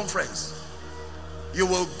this conference, you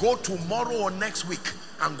will go tomorrow or next week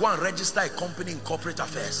and go and register a company in corporate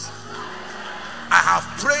affairs. I have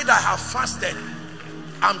prayed, I have fasted.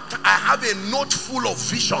 I have a note full of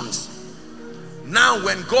visions. Now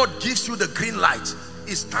when God gives you the green light,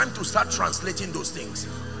 it's time to start translating those things.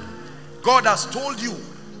 God has told you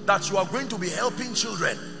that you are going to be helping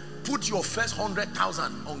children. Put your first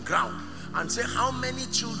 100,000 on ground and say, how many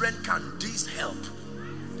children can this help?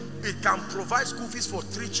 It can provide school fees for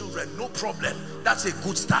 3 children, no problem. That's a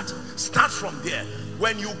good start. Start from there.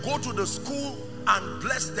 When you go to the school and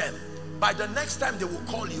bless them, by the next time they will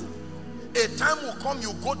call you. A time will come,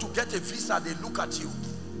 you go to get a visa, they look at you.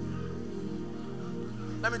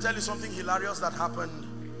 Let me tell you something hilarious that happened.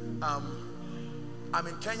 I'm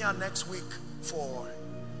in Kenya next week for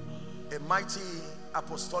a mighty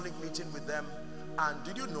apostolic meeting with them. And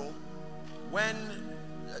did you know, when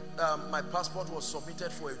my passport was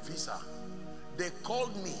submitted for a visa, they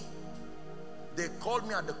called me. They called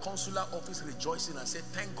me at the consular office rejoicing and said,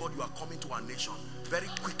 thank God you are coming to our nation very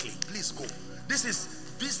quickly. Please go. This is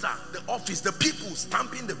visa, the office, the people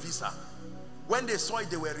stamping the visa. When they saw it,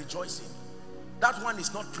 they were rejoicing. That one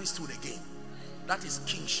is not priesthood again. That is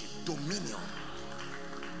kingship, dominion.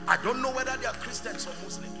 I don't know whether they are Christians or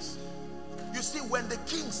Muslims. You see, when the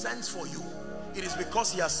king sends for you, it is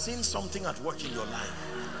because he has seen something at work in your life.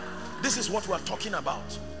 This is what we are talking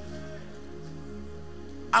about.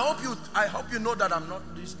 I hope you know that I'm not,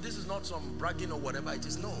 this is not some bragging or whatever it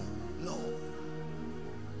is. No.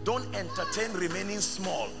 Don't entertain remaining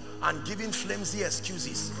small and giving flimsy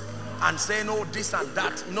excuses and saying, oh, this and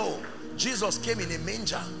that. No. Jesus came in a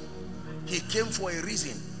manger. He came for a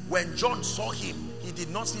reason. When John saw him, he did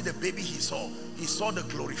not see the baby he saw. He saw the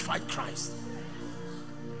glorified Christ.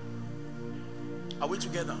 Are we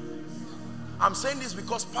together? I'm saying this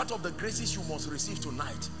because part of the graces you must receive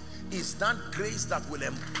tonight is that grace that will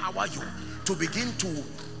empower you to begin to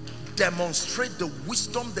demonstrate the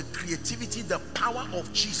wisdom, the creativity, the power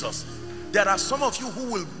of Jesus. There are some of you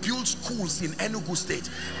who will build schools in Enugu State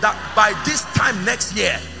that by this time next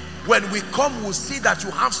year, when we come, we'll see that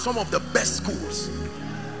you have some of the best schools.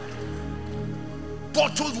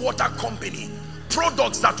 Bottled water company,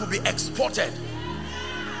 products that will be exported.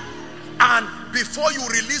 And before you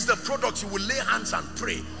release the products, you will lay hands and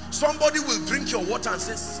pray. Somebody will drink your water and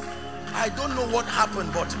says, I don't know what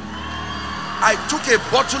happened, but I took a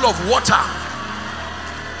bottle of water.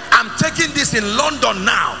 I'm taking this in London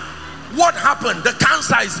now. What happened? The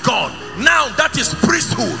cancer is gone. Now that is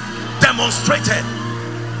priesthood demonstrated.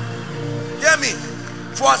 Hear me.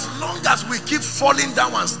 For as long as we keep falling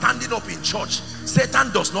down and standing up in church,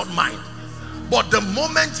 Satan does not mind. But the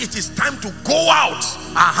moment it is time to go out,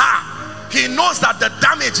 he knows that the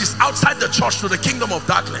damage is outside the church to the kingdom of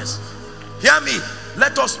darkness. Hear me.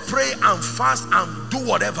 Let us pray and fast and do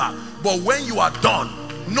whatever. But when you are done,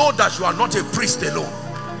 know that you are not a priest alone.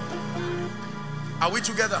 Are we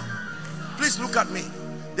together? Please look at me.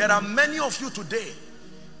 There are many of you today,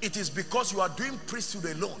 it is because you are doing priesthood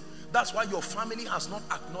alone. That's why your family has not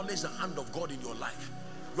acknowledged the hand of God in your life.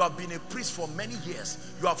 You have been a priest for many years.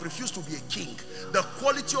 You have refused to be a king. The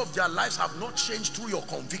quality of their lives have not changed through your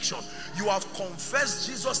conviction. You have confessed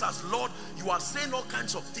Jesus as Lord. You are saying all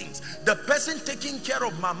kinds of things. The person taking care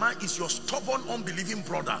of mama is your stubborn, unbelieving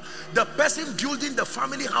brother. The person building the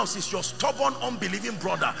family house is your stubborn, unbelieving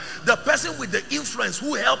brother. The person with the influence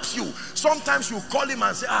who helps you. Sometimes you call him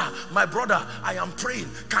and say, my brother, I am praying.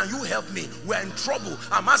 Can you help me? We're in trouble.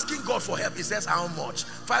 I'm asking God for help. He says, how much?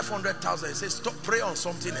 500,000. He says, stop, pray on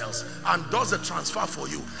something else, and does the transfer for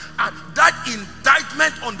you. And that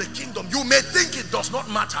indictment on the kingdom, you may think it does not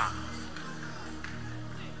matter.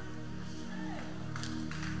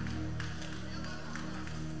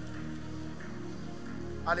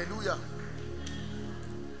 Hallelujah.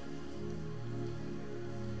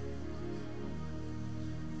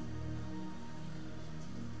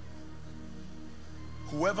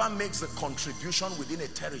 Whoever makes a contribution within a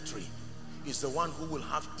territory is the one who will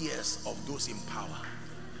have ears of those in power.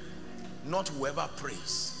 Not whoever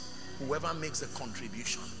prays, whoever makes a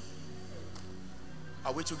contribution.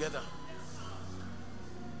 Are we together?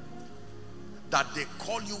 That they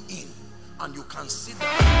call you in and you can sit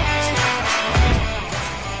down.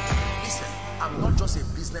 Listen, I'm not just a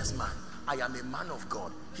businessman, I am a man of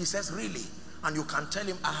God. He says, really? And you can tell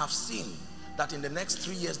him, I have seen that in the next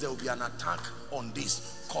 3 years there will be an attack on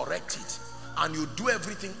this. Correct it. And you do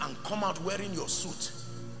everything and come out wearing your suit.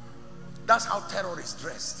 That's how terrorists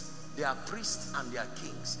dressed. They are priests and they are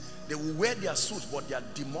kings. They will wear their suits, but they are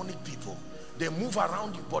demonic people. They move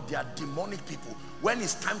around you, but they are demonic people. When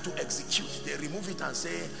it's time to execute, they remove it and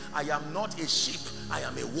say, I am not a sheep, I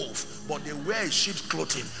am a wolf. But they wear a sheep's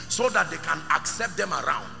clothing so that they can accept them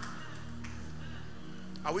around.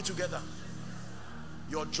 Are we together?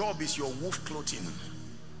 Your job is your wolf clothing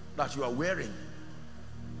that you are wearing.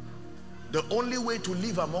 The only way to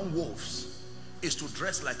live among wolves is to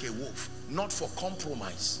dress like a wolf, not for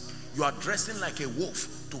compromise. You are dressing like a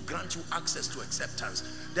wolf to grant you access to acceptance.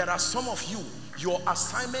 There are some of you, your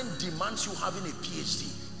assignment demands you having a PhD.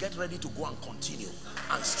 Get ready to go and continue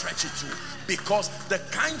and stretch it through, because the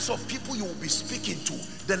kinds of people you will be speaking to,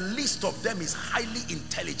 the list of them is highly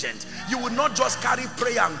intelligent. You will not just carry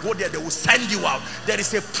prayer and go there. They will send you out. There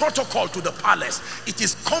is a protocol to the palace. It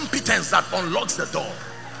is competence that unlocks the door.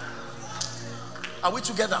 Are we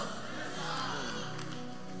together?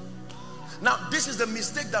 Now, this is the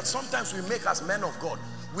mistake that sometimes we make as men of God.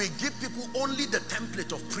 We give people only the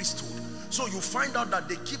template of priesthood. So you find out that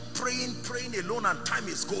they keep praying alone, and time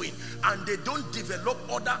is going, and they don't develop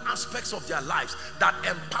other aspects of their lives that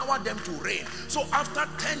empower them to reign. So after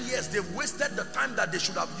 10 years, they've wasted the time that they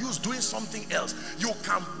should have used doing something else. You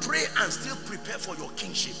can pray and still prepare for your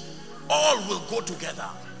kingship. All will go together.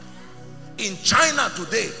 In China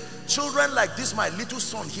today, children like this, my little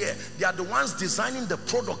son here, they are the ones designing the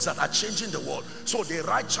products that are changing the world. So they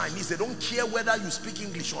write Chinese. They don't care whether you speak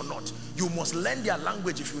English or not. You must learn their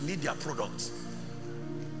language if you need their products.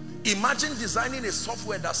 Imagine designing a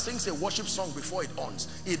software that sings a worship song before it owns.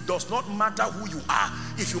 It does not matter who you are.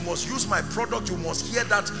 If you must use my product, you must hear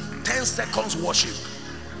that 10 seconds worship.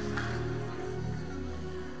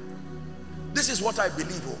 This is what I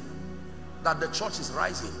believe, that the church is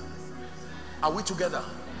rising. Are we together?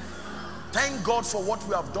 Thank God for what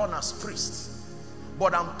we have done as priests.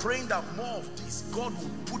 But I'm praying that more of this, God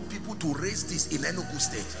will put people to raise this in Enugu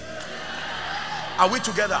State. Are we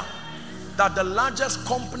together? That the largest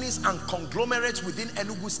companies and conglomerates within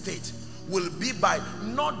Enugu State will be by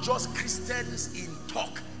not just Christians in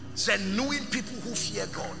talk, genuine people who fear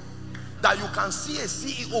God. That you can see a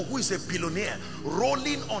CEO who is a billionaire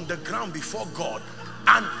rolling on the ground before God.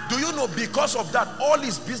 And do you know, because of that, all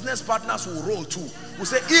his business partners will roll too. Will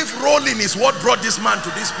say, if rolling is what brought this man to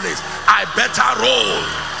this place, I better roll.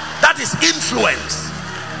 That is influence.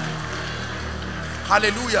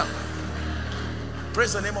 Hallelujah.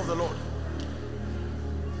 Praise the name of the Lord.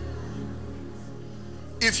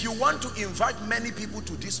 If you want to invite many people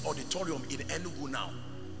to this auditorium in Enugu now,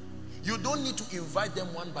 you don't need to invite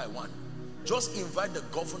them one by one. Just invite the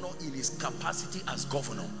governor in his capacity as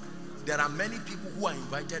governor. There are many people who are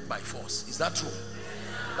invited by force. Is that true?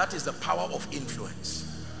 That is the power of influence.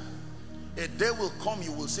 A day will come,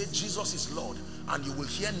 you will say Jesus is Lord, and you will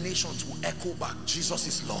hear nations who echo back, Jesus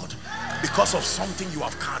is Lord, because of something you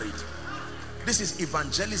have carried. This is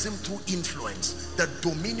evangelism through influence, the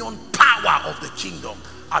dominion power of the kingdom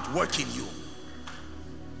at work in you.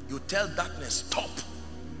 You tell darkness, stop,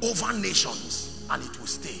 over nations, and it will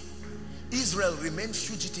stay. Israel remained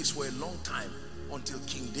fugitives for a long time until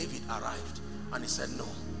King David arrived, and he said, no,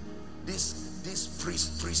 this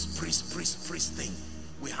priest thing,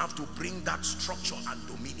 we have to bring that structure and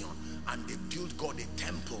dominion. And they built God a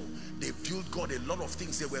temple, they built God a lot of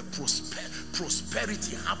things. They were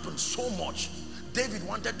prosperity happened so much. David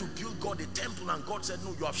wanted to build God a temple, and God said,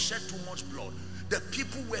 no, you have shed too much blood. The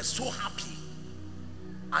people were so happy,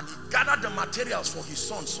 and he gathered the materials for his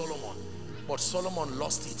son Solomon, but Solomon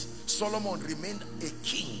lost it. Solomon remained a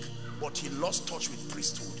king, but he lost touch with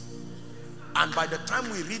priesthood. And by the time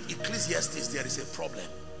we read Ecclesiastes, there is a problem.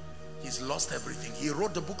 He's lost everything. He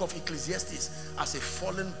wrote the book of Ecclesiastes as a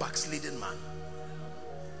fallen, backslidden man.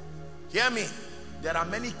 Hear me. There are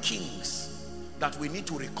many kings that we need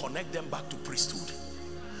to reconnect them back to priesthood,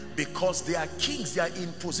 because they are kings, they are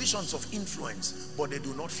in positions of influence, but they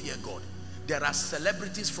do not fear God. There are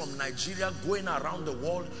celebrities from Nigeria going around the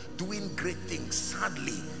world doing great things.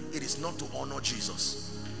 Sadly, it is not to honor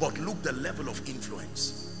Jesus, but look the level of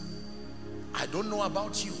influence. I don't know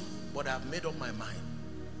about you, but I have made up my mind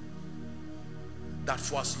that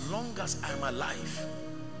for as long as I'm alive,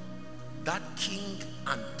 that king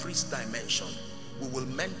and priest dimension, we will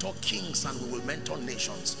mentor kings and we will mentor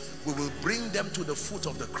nations. We will bring them to the foot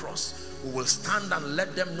of the cross. We will stand and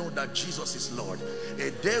let them know that Jesus is Lord.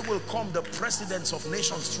 A day will come, the presidents of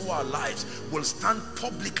nations through our lives will stand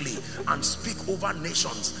publicly and speak over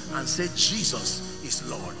nations and say Jesus is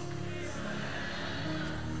Lord.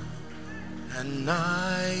 And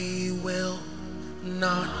I will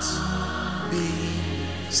not be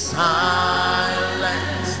silent.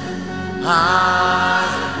 I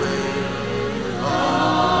will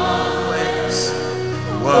always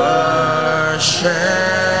worship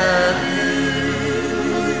you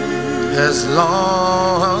as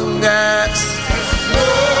long as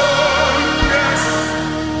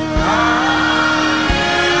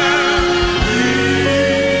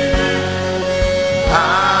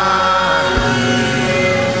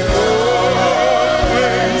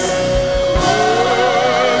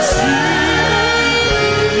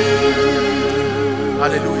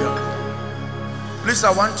Please,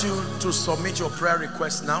 I want you to submit your prayer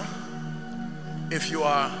request now. If you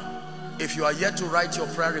are yet to write your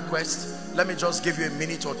prayer request, let me just give you a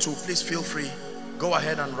minute or two. Please feel free. Go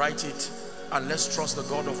ahead and write it, and let's trust the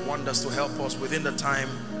God of wonders to help us within the time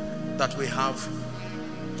that we have.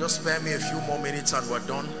 Just spare me a few more minutes and we're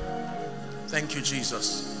done. Thank you,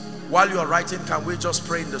 Jesus. While you are writing, can we just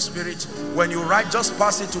pray in the spirit? When you write, just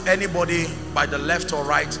pass it to anybody by the left or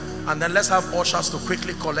right, and then let's have ushers to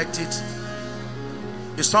quickly collect it.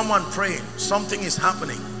 Is someone praying? Something is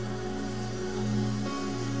happening.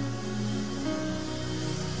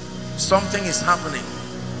 Something is happening.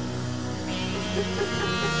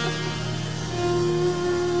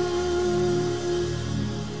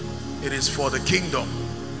 It is for the kingdom.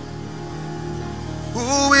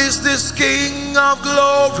 Who is this King of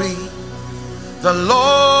glory? The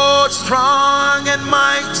Lord strong and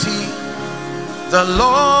mighty, the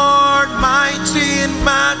Lord mighty in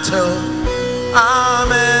battle.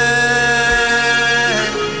 Amen.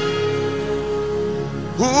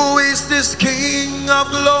 Who is this King of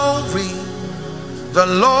glory? The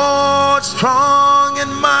Lord strong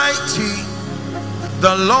and mighty,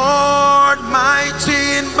 the Lord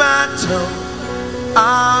mighty in battle.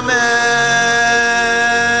 Amen.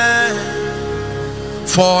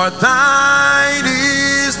 For thine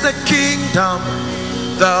is the kingdom,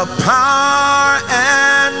 the power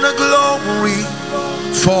and the glory,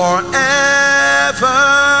 forever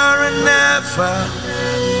and ever.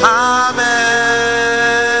 Amen.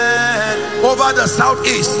 Over the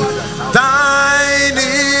southeast, thine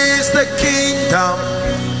is the kingdom,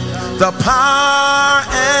 the power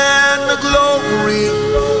and the glory,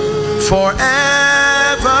 forever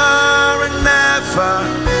and ever.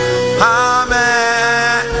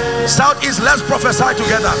 Amen. Southeast, let's prophesy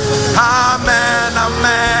together. Amen,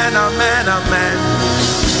 amen, amen, amen.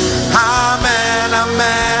 Amen,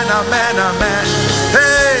 amen, amen, amen.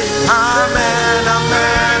 Hey, amen,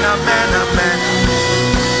 amen, amen, amen.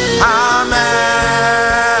 Amen,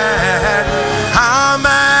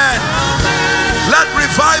 amen. Let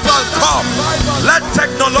revival come. Let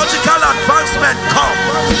technological advancement come.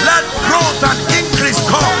 Let growth and increase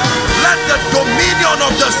come. Let the dominion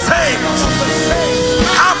of the saints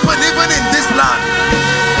happen even in this land.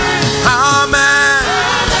 Amen.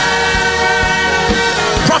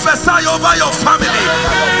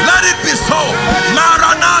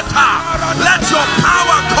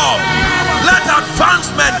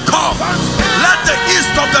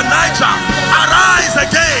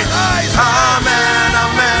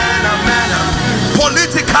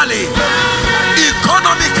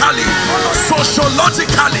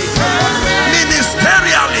 eschatologically,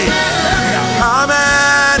 ministerially.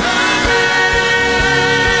 Amen.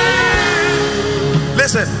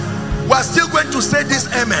 Listen, we're still going to say this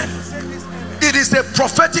amen. It is a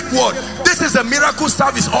prophetic word. This is a miracle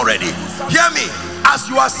service already. Hear me. As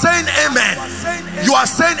you are saying amen, you are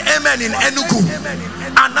saying amen in Enugu,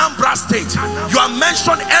 Anambra State. You are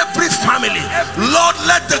mentioned every family. Lord,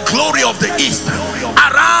 let the glory of the East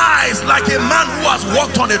arise like a man who has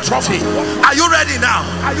walked on a trophy. Are you ready now?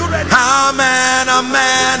 Amen,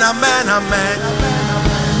 amen, amen, amen.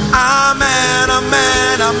 Amen,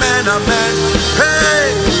 amen, amen, amen.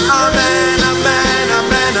 Hey, amen, amen,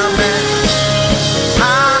 amen, amen.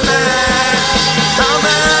 Amen,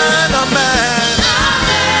 amen, amen.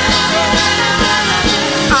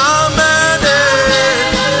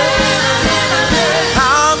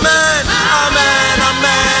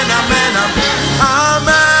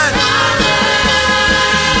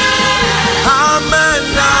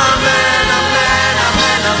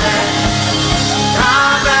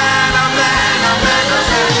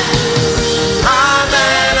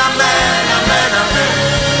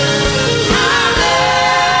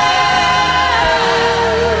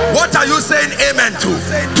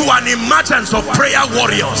 To an emergence of prayer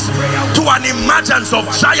warriors, to an emergence of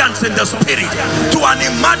giants in the spirit, to an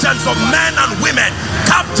emergence of men and women,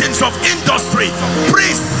 captains of industry,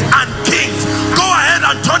 priests and kings. Go ahead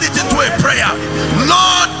and turn it into a prayer.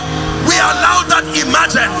 Lord, we allow that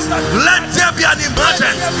emergence. Let there be an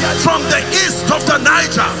emergence from the east of the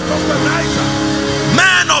Niger.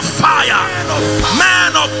 Man of fire,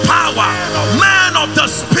 man of power, man of the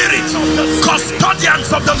spirit,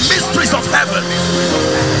 custodians of the mysteries of heaven.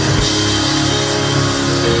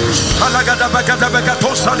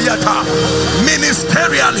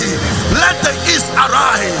 Ministerially, let the east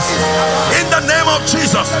arise in the name of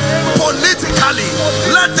Jesus. Politically,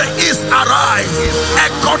 let the east arise.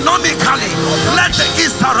 Economically, let the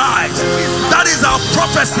east arise. That is our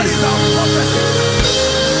prophecy.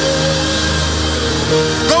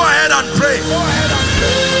 Go ahead and pray.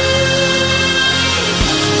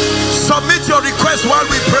 Submit your request while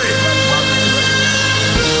we pray.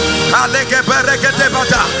 Let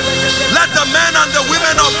the men and the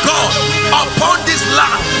women of God upon this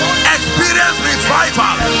land experience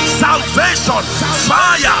revival, salvation,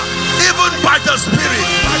 fire, even by the Spirit.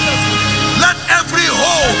 Let every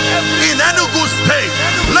home in Enugu State,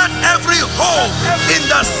 let every home in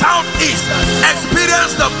the southeast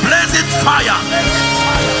experience the blazing fire.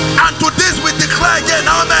 And to this we declare again,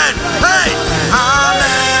 amen. Hey,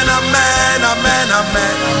 amen, amen, amen,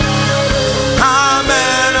 amen.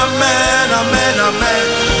 Amen, amen, amen, amen.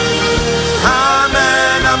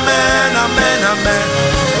 Amen, amen, amen, amen.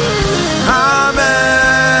 Amen.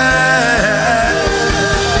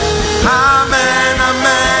 Amen,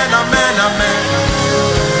 amen, amen, amen.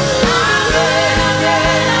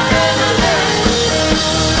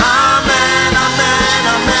 Amen, amen,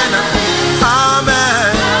 amen, amen.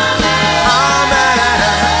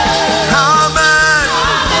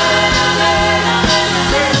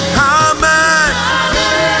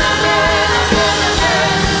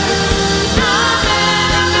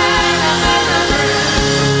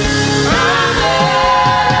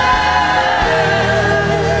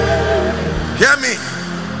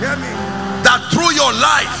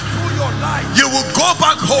 Go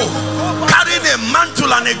back home carrying a mantle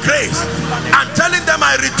and a grace and telling them,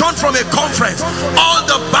 I returned from a conference. All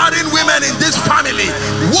the barren women in this family,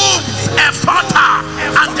 wombs, ephata,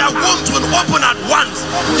 and their wombs will open at once.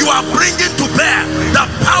 You are bringing to bear the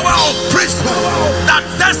power of priesthood, that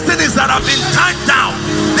destinies that have been tied down,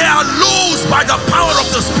 they are loosed by the power of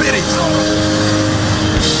the Spirit.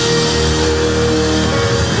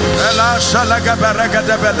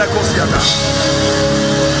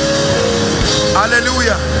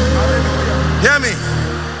 Hallelujah. Hear me.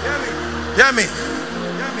 Hear me.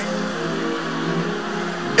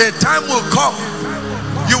 A time will come,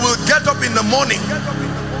 you will get up in the morning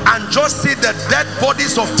and just see the dead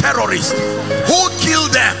bodies of terrorists. Who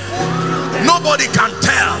killed them? Nobody can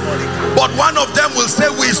tell, but one of them will say,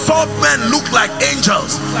 we saw men look like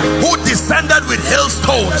angels who descended with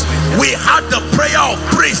hailstones. We had the prayer of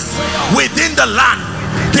priests within the land,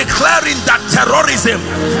 declaring that terrorism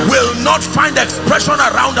will not find expression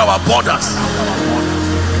around our borders.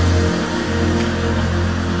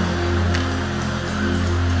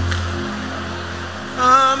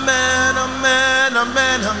 Amen, amen,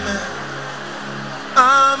 amen, amen.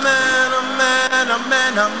 Amen, amen,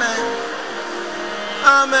 amen, amen.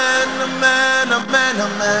 Amen, amen, amen,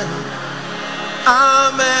 amen.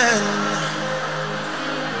 Amen.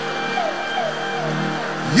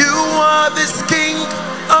 You are this King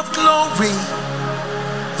of glory.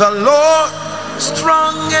 The Lord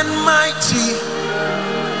strong and mighty,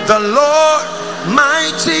 the Lord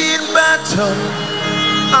mighty in battle.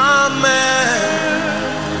 Amen.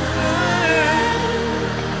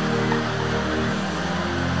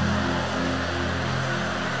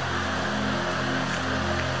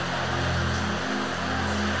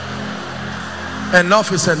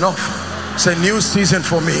 Enough is enough. It's a new season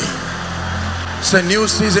for me. It's a new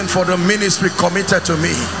season for the ministry committed to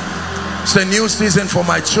me. It's a new season for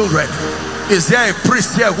my children. Is there a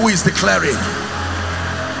priest here who is declaring?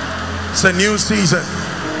 It's a new season.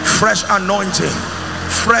 Fresh anointing,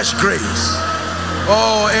 fresh grace.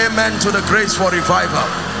 Oh, amen to the grace for revival.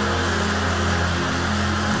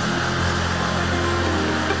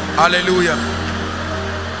 Hallelujah.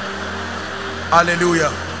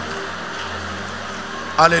 Hallelujah.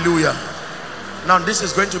 Hallelujah. Now this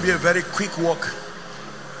is going to be a very quick walk.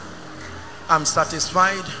 I'm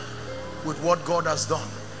satisfied with what God has done.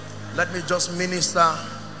 Let me just minister.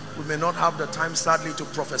 We may not have the time sadly to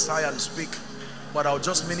prophesy and speak, but I'll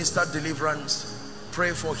just minister deliverance,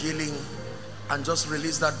 pray for healing, and just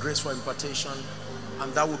release that grace for impartation,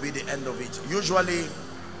 and that will be the end of it. Usually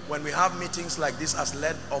when we have meetings like this as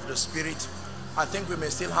led of the Spirit, I think we may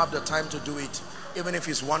still have the time to do it, even if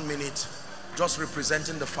it's 1 minute, just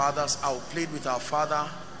representing the fathers. I'll plead with our father,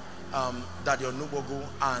 Daddy Onubogu,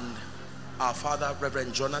 and our father,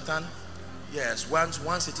 Reverend Jonathan. Yes,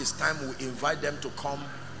 once it is time, we'll invite them to come,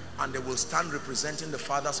 and they will stand representing the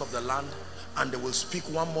fathers of the land, and they will speak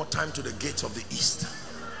one more time to the gates of the east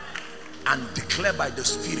and declare by the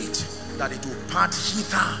Spirit that it will part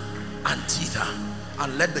hither and thither,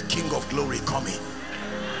 and let the King of Glory come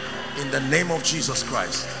in the name of Jesus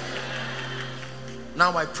Christ.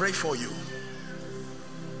 Now I pray for you.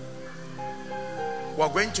 We're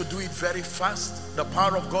going to do it very fast. The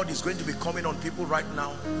power of God is going to be coming on people right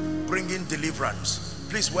now, bringing deliverance.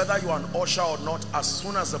 Please, whether you are an usher or not, as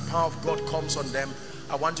soon as the power of God comes on them,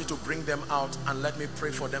 I want you to bring them out and let me pray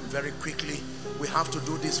for them very quickly. We have to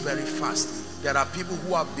do this very fast. There are people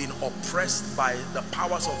who have been oppressed by the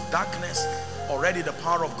powers of darkness. Already the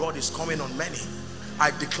power of God is coming on many.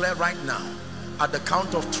 I declare right now, at the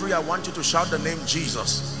count of 3, I want you to shout the name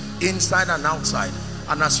Jesus, inside and outside.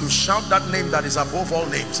 And as you shout that name that is above all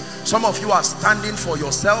names, some of you are standing for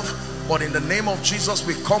yourself, but in the name of Jesus,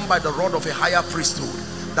 we come by the rod of a higher priesthood,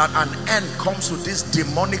 that an end comes to this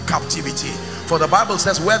demonic captivity. For the Bible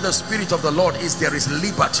says, where the Spirit of the Lord is, there is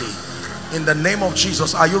liberty. In the name of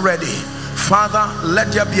Jesus, are you ready? Father,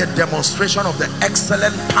 let there be a demonstration of the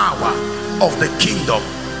excellent power of the kingdom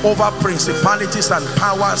over principalities and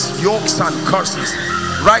powers, yokes and curses.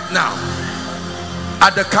 Right now,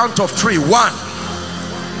 at the count of 3, 1,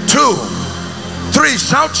 2, 3,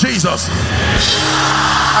 shout Jesus.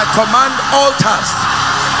 I command altars,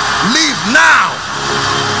 leave now,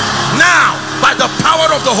 by the power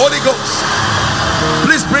of the Holy Ghost.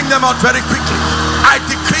 Please bring them out very quickly. I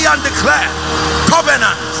decree and declare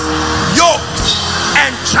covenants, yokes,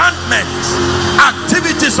 enchantments,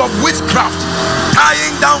 activities of witchcraft,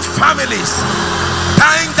 tying down families,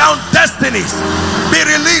 tying down destinies, be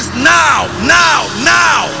released now,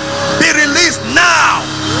 be released now,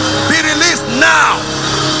 be released now.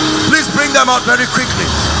 Please bring them out very quickly.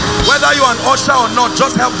 Whether you are an usher or not,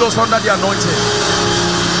 just help those under the anointing.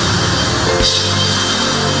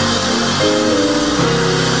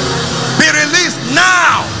 Be released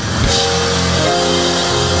now.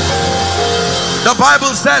 The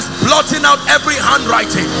Bible says, blotting out every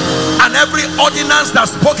handwriting and every ordinance that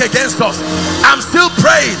spoke against us. I'm still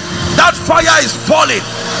praying. That fire is falling.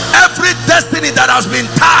 Every destiny that has been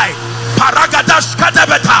tied, paragadash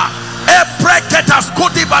kadebeta, epreketas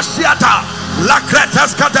kodibashiata,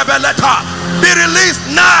 lakretas kadebeleta, be released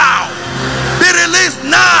now. Be released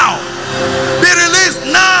now. Be released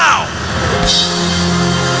now.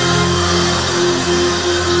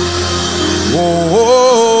 Oh,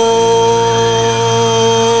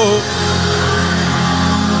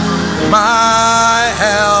 my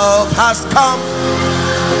help has come.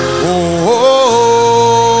 Oh,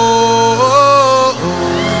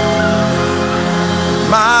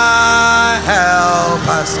 my help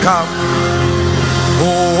has come.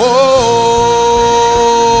 Oh,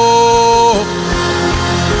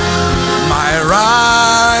 my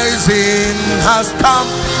rising has come.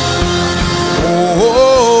 Oh,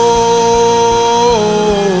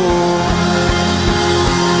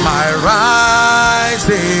 my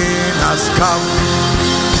rising has come.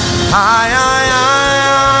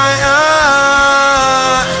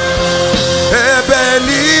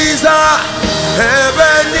 Ebenezer,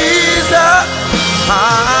 Ebenezer,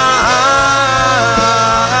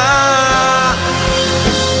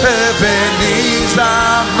 Ebenezer,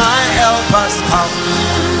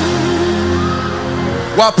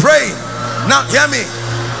 We're praying. Now hear me.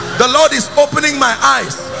 The Lord is opening my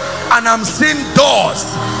eyes and I'm seeing doors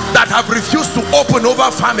that have refused to open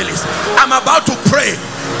over families. I'm about to pray.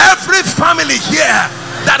 Every family here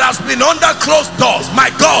that has been under closed doors,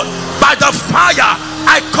 my God, by the fire,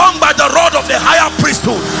 I come by the rod of the higher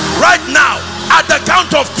priesthood right now. At the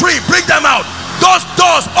count of 3, bring them out. Those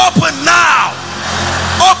doors open now.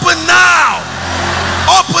 Open now.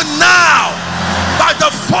 Open now. By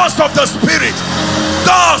the force of the Spirit,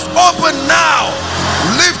 doors open now.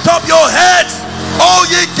 Lift up your heads, all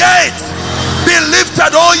ye gates. Be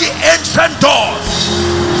lifted, all ye ancient doors.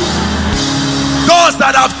 Doors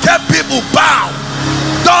that have kept people bound.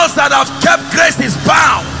 Doors that have kept graces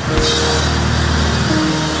bound.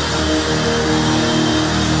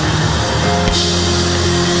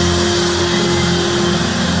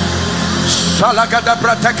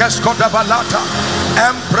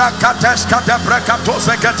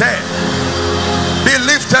 Be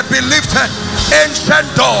lifted, be lifted. Ancient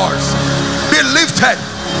doors, be lifted.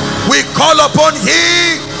 We call upon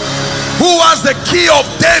He who has the key of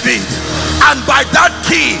David, and by that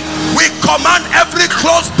key we command every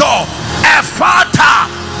closed door, Ephata,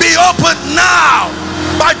 be opened now.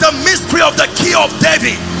 By the mystery of the key of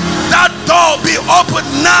David, that door be opened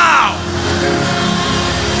now.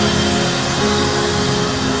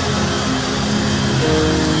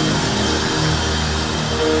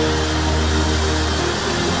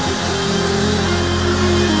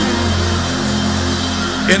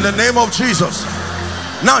 In the name of Jesus.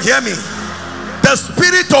 Now hear me. The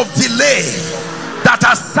spirit of delay that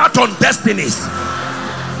has sat on destinies,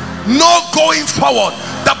 no going forward.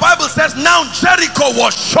 The Bible says now Jericho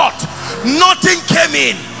was shut, nothing came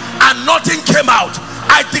in and nothing came out.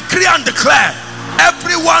 I decree and declare,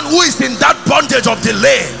 everyone who is in that bondage of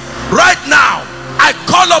delay right now, I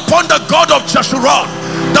call upon the God of Jeshurun,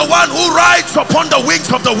 the one who rides upon the wings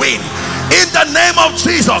of the wind. In the name of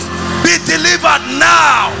Jesus, be delivered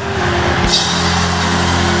now.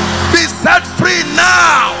 Be set free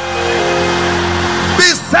now.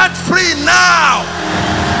 Be set free now.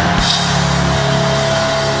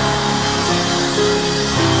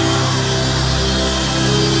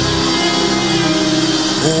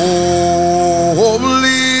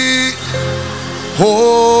 Holy,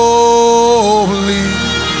 holy,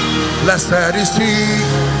 blessed is He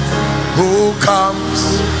who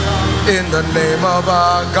comes in the name of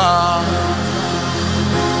our God.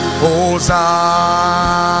 Hosanna,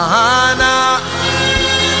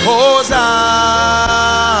 Hosanna,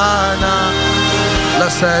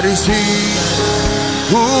 blessed is He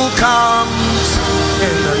who comes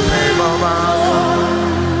in the name of our God.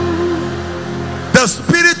 The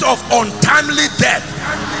spirit of untimely death,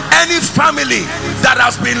 any family that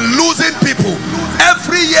has been losing people,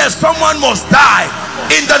 every year someone must die.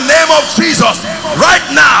 In the name of Jesus, right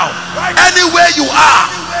now, anywhere you are,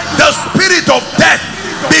 the spirit of death,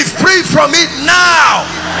 be free from it now.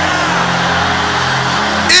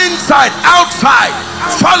 Inside, outside,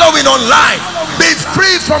 following online, be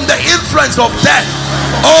free from the influence of death.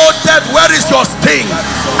 Oh death, where is your sting?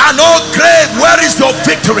 And oh grave, where is your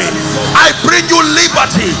victory? I bring you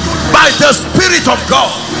liberty by the Spirit of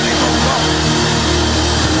God.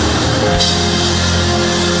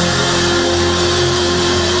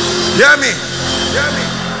 Hear me. Hear me.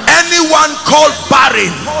 Anyone called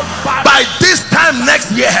barren, by this time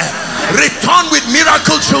next year, return with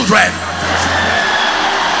miracle children.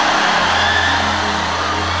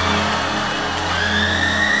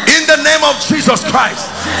 In the name of Jesus Christ.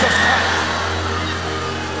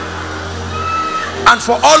 And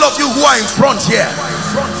for all of you who are in front here,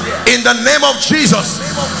 in the name of Jesus,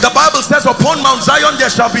 the Bible says upon Mount Zion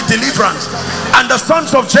there shall be deliverance, and the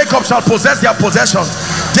sons of Jacob shall possess their possessions.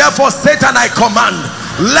 Therefore Satan, I command,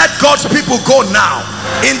 let God's people go now.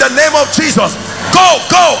 In the name of Jesus, go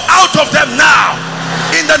out of them now.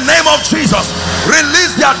 In the name of Jesus,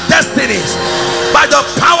 release their destinies by the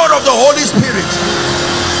power of the Holy Spirit.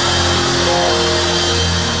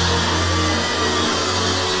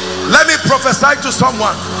 Let me prophesy to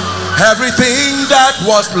someone. Everything that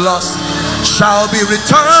was lost shall be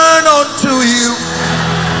returned unto you.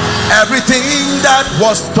 Everything that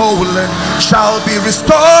was stolen shall be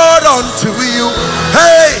restored unto you.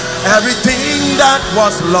 Hey, everything that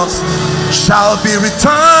was lost shall be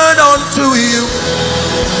returned unto you.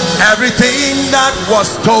 Everything that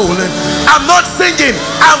was stolen. I'm not singing,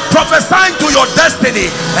 I'm prophesying to your destiny.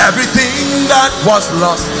 Everything that was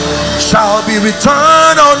lost shall be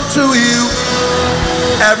returned unto you.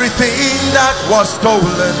 Everything that was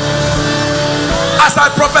stolen. As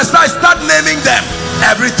I prophesy, start naming them.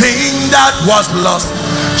 Everything that was lost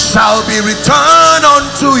shall be returned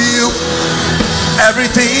unto you.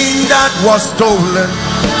 Everything that was stolen.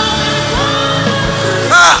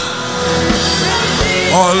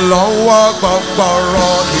 Allah Akbar,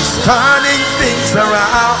 He's turning things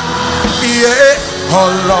around. Yeah,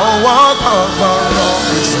 Allah Akbar,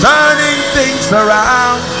 He's turning things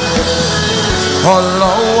around.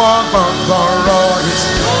 Allah Akbar, He's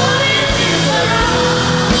turning things around.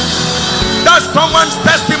 That's someone's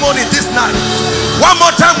testimony this night. One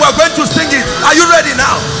more time, we're going to sing it. Are you ready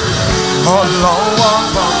now? Allah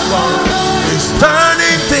Akbar, He's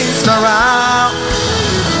turning things around.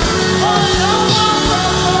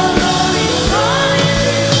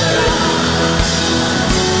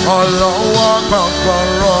 Allah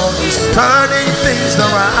Akbar, He's turning things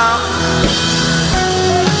around.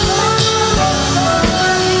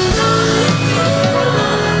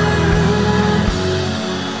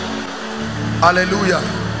 Hallelujah.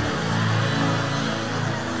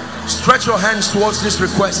 Stretch your hands towards this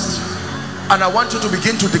request, and I want you to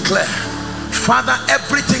begin to declare, Father,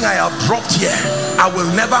 everything I have dropped here, I will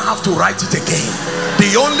never have to write it again.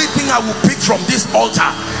 The only thing I will pick from this altar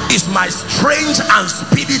is my strange and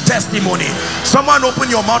speedy testimony. Someone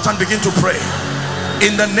open your mouth and begin to pray.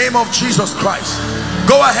 In the name of Jesus Christ,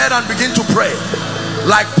 go ahead and begin to pray.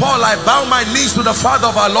 Like Paul, I bow my knees to the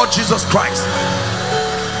Father of our Lord Jesus Christ.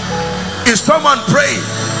 Is someone praying?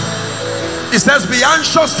 It says, be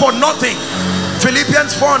anxious for nothing.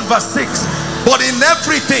 Philippians 4 and verse 6. But in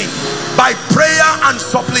everything, by prayer and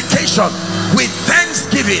supplication, with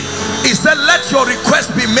thanksgiving, he said, let your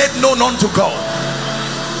request be made known unto God.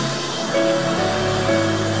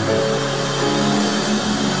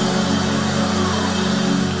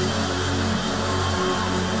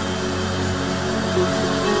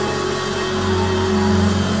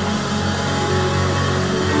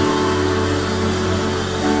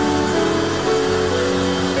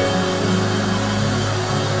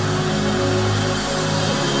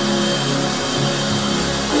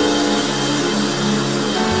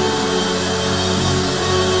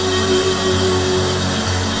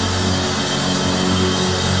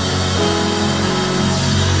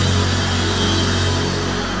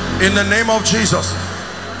 In the name of Jesus.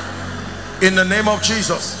 In the name of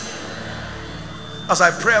Jesus. As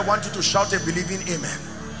I pray, I want you to shout a believing amen.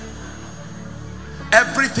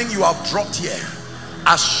 Everything you have dropped here,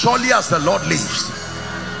 as surely as the Lord lives,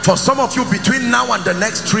 for some of you between now and the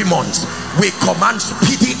next 3 months, we command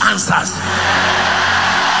speedy answers.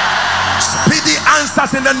 Speedy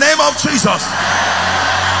answers in the name of Jesus.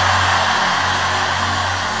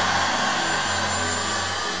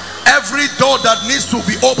 Every door that needs to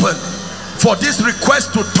be opened for this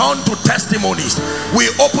request to turn to testimonies, we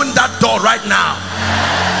open that door right now.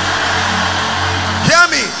 Hear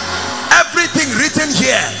me. Everything written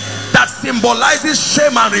here that symbolizes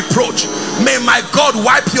shame and reproach, may my God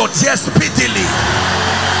wipe your tears speedily.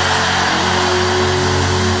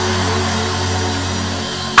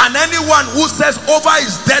 And anyone who says over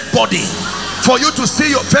his dead body, for you to see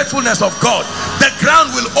your faithfulness of God, the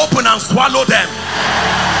ground will open and swallow them.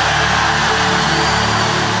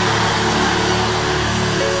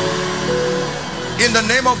 In the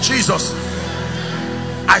name of Jesus,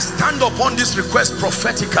 I stand upon this request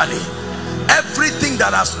prophetically. Everything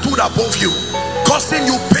that has stood above you, causing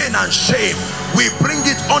you pain and shame, we bring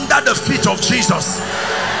it under the feet of Jesus,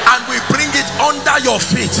 and we bring it under your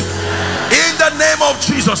feet. In the name of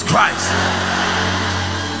Jesus Christ.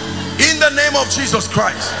 In the name of Jesus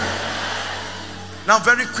Christ. Now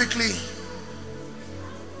very quickly,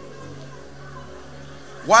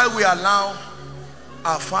 while we allow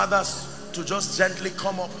our fathers to just gently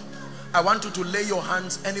come up, I want you to lay your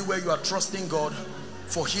hands anywhere you are trusting God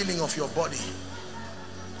for healing of your body.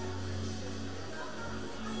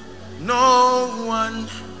 No one,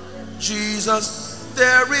 Jesus,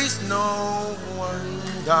 there is no one,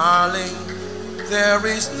 darling, there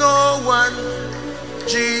is no one,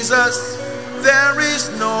 Jesus, there is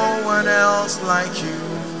no one else like you.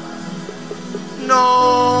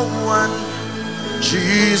 No one,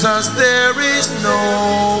 Jesus, there is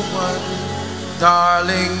no one,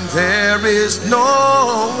 darling, there is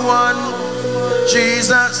no one,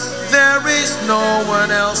 Jesus, there is no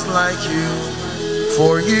one else like you.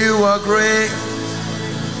 For you are great,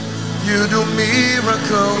 you do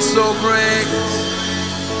miracles so great,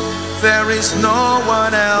 there is no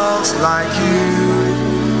one else like you.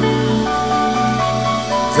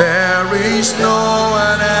 There is no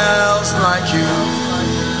one else like you.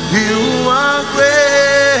 You are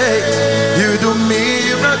great, you do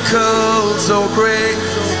miracles so great,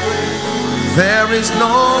 there is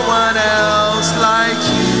no one else like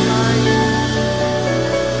you.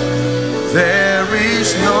 There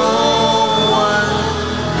is no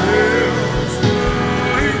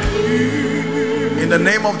the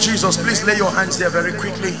name of Jesus, please lay your hands there very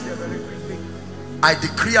quickly. I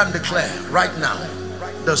decree and declare right now,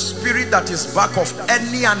 the spirit that is back of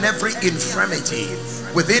any and every infirmity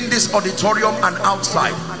within this auditorium and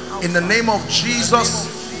outside, in the name of Jesus,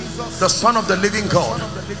 the Son of the living God,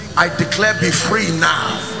 I declare, be free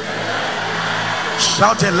now.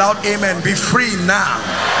 Shout a loud amen. Be free now.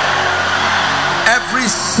 Every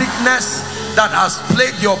sickness that has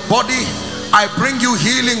plagued your body, I bring you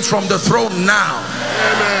healing from the throne now.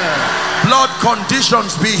 Amen. Blood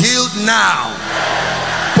conditions be healed now.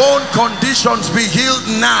 Bone conditions be healed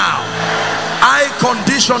now. Eye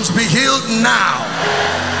conditions be healed now.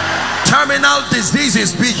 Terminal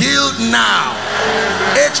diseases be healed now.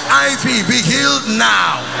 HIV be healed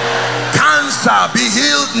now. Cancer be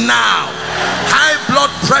healed now. High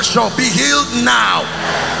blood pressure be healed now.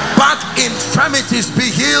 Back infirmities be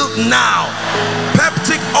healed now.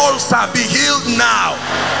 Peptic ulcer be healed now.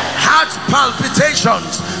 Heart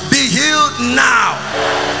palpitations be healed now.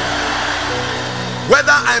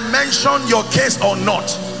 Whether I mention your case or not,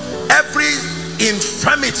 every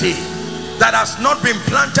infirmity that has not been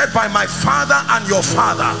planted by my father and your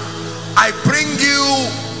father, I bring you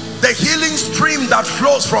the healing stream that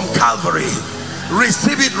flows from Calvary.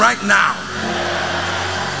 Receive it right now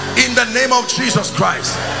in the name of Jesus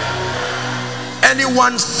Christ.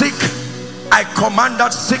 Anyone sick, I command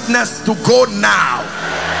that sickness to go now.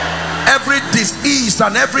 Every disease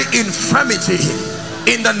and every infirmity,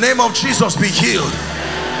 in the name of Jesus, be healed.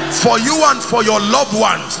 For you and for your loved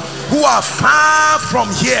ones who are far from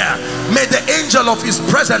here, may the angel of his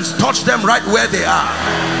presence touch them right where they are.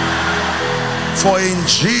 For in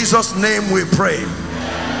Jesus' name we pray.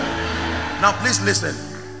 Now please listen,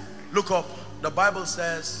 look up. The Bible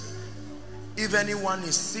says, if anyone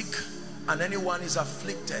is sick and anyone is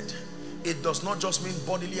afflicted, it does not just mean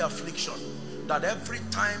bodily affliction. That every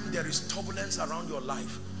time there is turbulence around your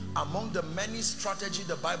life, among the many strategies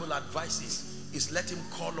the Bible advises is let him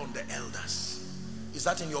call on the elders. Is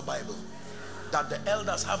that in your Bible? That the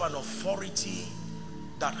elders have an authority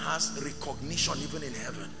that has recognition even in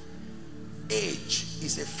heaven. Age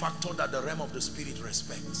is a factor that the realm of the spirit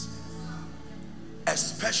respects.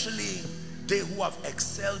 Especially they who have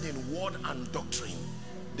excelled in word and doctrine,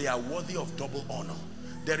 they are worthy of double honor.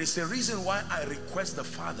 There is a reason why I request the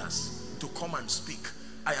fathers to come and speak.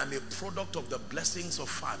 I am a product of the blessings of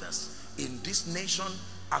fathers in this nation,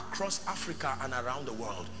 across Africa and around the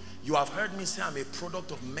world. You have heard me say I'm a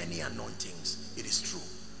product of many anointings. It is true.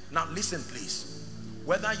 Now listen please.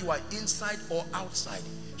 Whether you are inside or outside,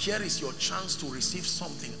 here is your chance to receive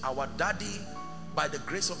something. Our daddy, by the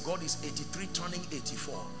grace of God, is 83 turning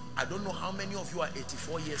 84. I don't know how many of you are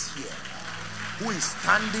 84 years here who is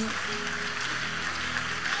standing.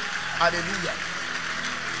 Hallelujah.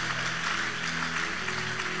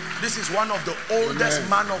 This is one of the oldest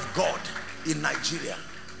man of God in Nigeria.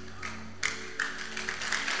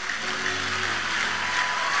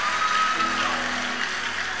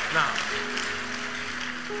 Now,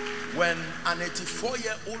 when an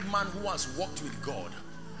 84-year-old man who has walked with God,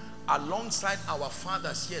 alongside our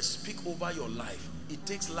fathers here, speak over your life, it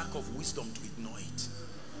takes lack of wisdom to ignore it.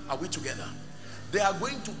 Are we together? They are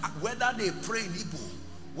going to, whether they pray in Igbo,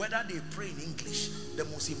 whether they pray in English, the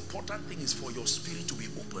most important thing is for your spirit to be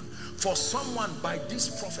open. For someone, by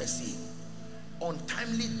this prophecy,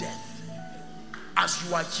 untimely death, as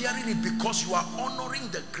you are hearing it, because you are honoring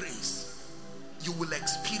the grace, you will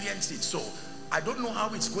experience it. So I don't know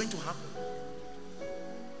how it's going to happen.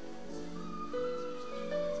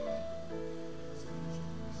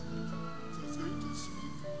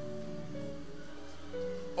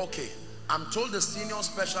 Okay, I'm told the senior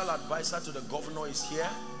special advisor to the governor is here.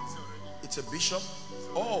 It's a bishop.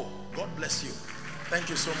 Oh, God bless you. Thank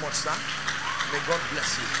you so much, sir. May God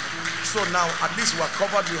bless you. So now at least we're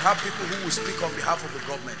covered. We have people who will speak on behalf of the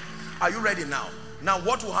government. Are you ready now? Now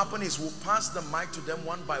what will happen is we'll pass the mic to them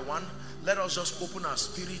one by one. Let us just open our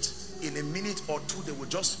spirit. In a minute or two, they will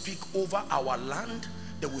just speak over our land.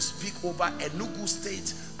 They will speak over Enugu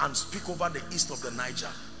State and speak over the east of the Niger.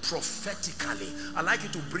 Prophetically, I'd like you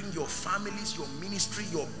to bring your families, your ministry,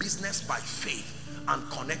 your business by faith and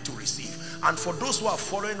connect to receive. And for those who are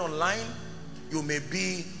following online, you may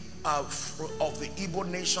be of the Igbo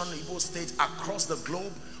nation, Igbo state across the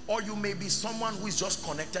globe, or you may be someone who is just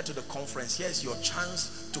connected to the conference. Here's your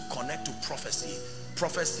chance to connect to prophecy.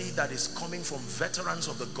 Prophecy that is coming from veterans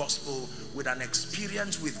of the gospel with an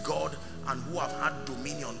experience with God and who have had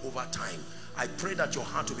dominion over time. I pray that your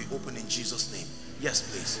heart will be open in Jesus' name. Yes,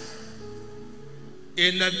 please.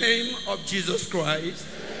 In the name of Jesus Christ.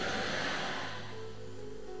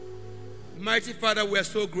 Mighty Father, we are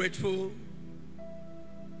so grateful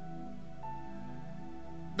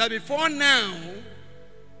that before now,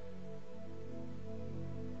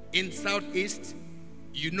 in Southeast,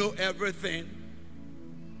 you know everything.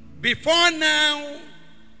 Before now,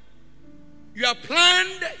 you have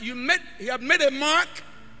planned, you have made a mark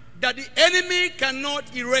that the enemy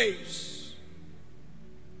cannot erase.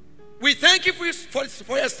 We thank you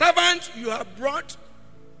for your servant you have brought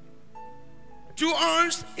to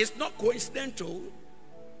us. It's not coincidental,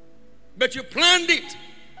 but you planned it.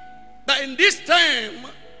 That in this time,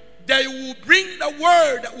 that you will bring the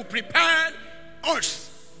word that will prepare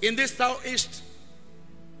us in this Southeast.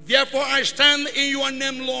 Therefore, I stand in your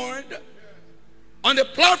name, Lord, on the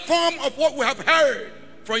platform of what we have heard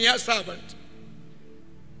from your servant.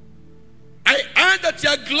 I ask that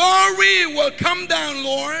your glory will come down,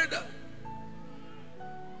 Lord,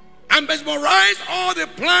 and mesmerize all the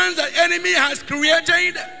plans that the enemy has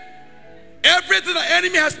created, everything the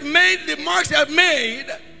enemy has made, the marks they have made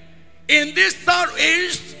in this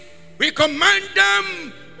Southeast. We command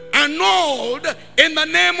them annulled in the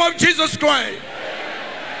name of Jesus Christ.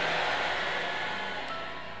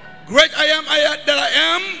 Great I am, that I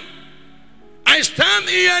am. I stand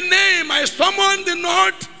in your name. I summon the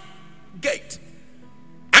north gate.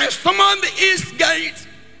 I summon the east gate,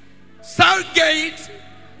 south gate,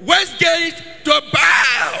 west gate to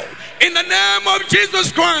bow in the name of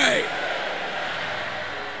Jesus Christ.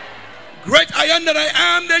 Great I am that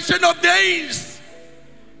I am, the Ancient of Days.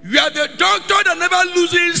 You are the doctor that never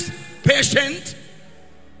loses patient.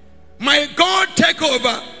 My God, take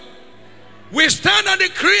over. We stand and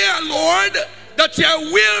declare, Lord, that your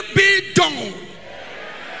will be done.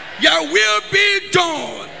 Your will be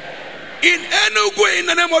done. In Enugu, in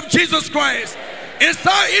the name of Jesus Christ. In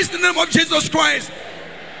Southeast, in the name of Jesus Christ.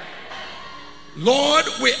 Lord,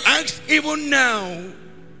 we ask even now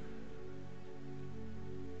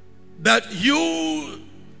that you,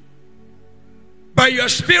 by your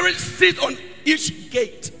Spirit, sit on each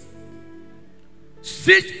gate.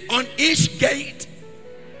 Sit on each gate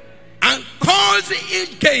and cause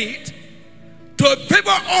each gate to favor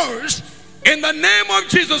us in the name of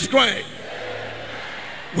Jesus Christ.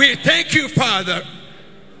 We thank you, Father,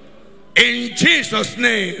 in Jesus'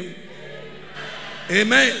 name.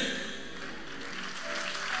 Amen.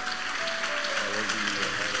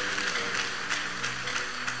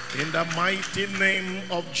 In the mighty name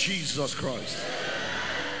of Jesus Christ.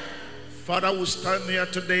 Father, we stand here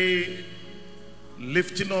today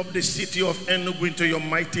lifting up the city of Enugu into your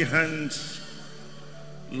mighty hands.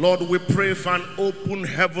 Lord, we pray for an open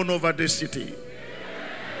heaven over this city.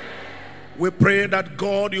 We pray that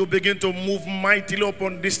God, you begin to move mightily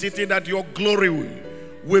upon this city, that your glory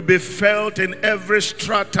will be felt in every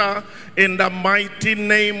strata in the mighty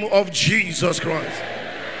name of Jesus Christ.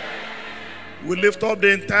 We lift up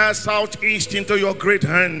the entire Southeast into your great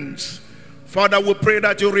hands. Father, we pray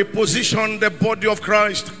that you reposition the body of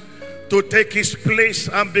Christ to take his place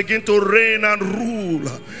and begin to reign and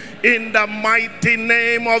rule in the mighty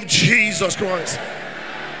name of Jesus Christ.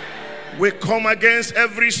 We come against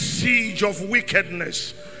every siege of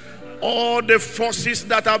wickedness, all the forces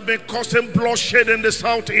that have been causing bloodshed in the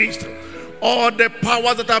Southeast, all the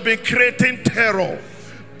powers that have been creating terror.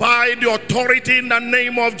 By the authority in the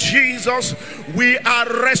name of Jesus, we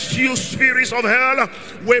arrest you, spirits of hell.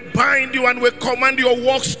 We bind you and we command your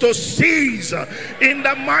works to cease in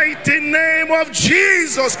the mighty name of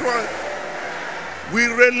Jesus Christ. We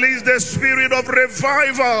release the spirit of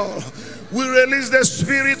revival. We release the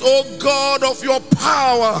spirit, oh God, of your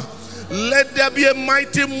power. Let there be a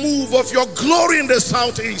mighty move of your glory in the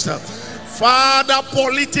Southeast. Father,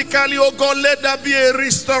 politically, oh God, let there be a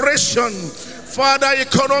restoration. Father,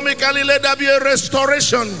 economically, let there be a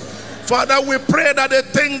restoration. Father, we pray that the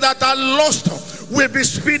things that are lost will be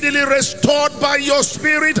speedily restored by your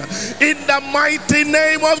spirit in the mighty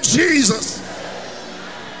name of Jesus.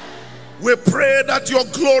 We pray that your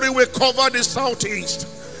glory will cover the Southeast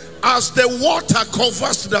as the water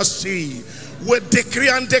covers the sea. We decree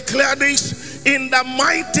and declare this in the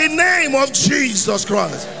mighty name of Jesus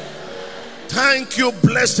Christ. Thank you,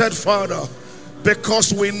 blessed Father,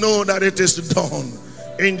 because we know that it is done.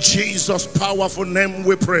 In Jesus' powerful name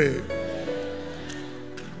we pray.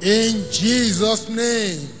 In Jesus'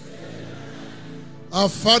 name. Our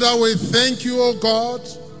Father, we thank you, O God,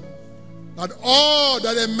 that all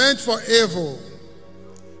that are meant for evil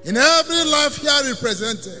in every life here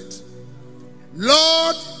represented,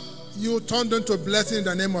 Lord, you turned into blessing in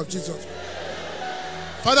the name of Jesus.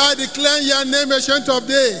 Father, I declare in your name, Ancient of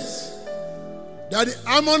Days, that the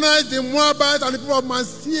Ammonites, the Moabites, and the people of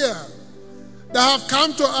Mansia that have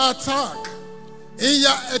come to attack, in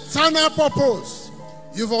your eternal purpose,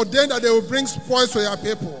 you've ordained that they will bring spoils to your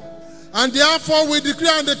people. And therefore we decree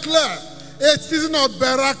and declare a season of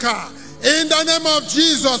Barakah in the name of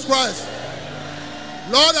Jesus Christ.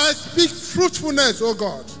 Lord, I speak fruitfulness, O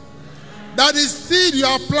God, that the seed you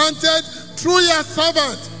have planted through your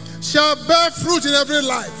servant shall bear fruit in every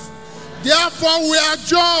life. Therefore, we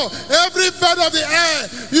adjure every bird of the air.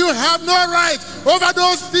 You have no right over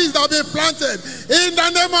those seeds that have been planted. In the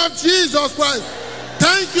name of Jesus Christ.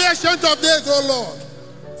 Thank you, Ancient of Days, O Lord.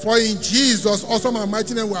 For in Jesus' awesome and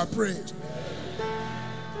mighty name we are prayed.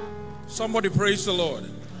 Somebody praise the Lord.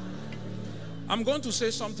 I'm going to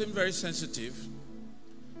say something very sensitive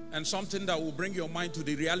and something that will bring your mind to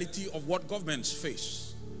the reality of what governments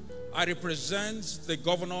face. I represent the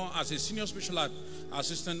governor as a senior special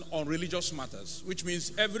assistant on religious matters, which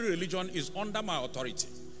means every religion is under my authority.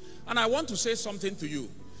 And I want to say something to you.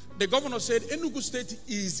 The governor said Enugu State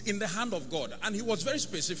is in the hand of God, and he was very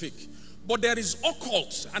specific. But there is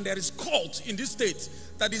occult and there is cult in this state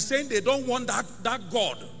that is saying they don't want that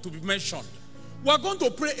God to be mentioned. We are going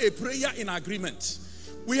to pray a prayer in agreement.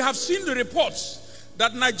 We have seen the reports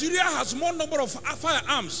that Nigeria has more number of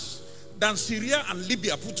firearms than Syria and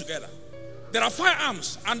Libya put together. There are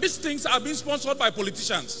firearms, and these things are being sponsored by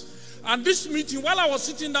politicians. And this meeting, while I was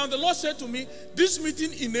sitting down, the Lord said to me, this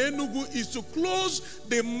meeting in Enugu is to close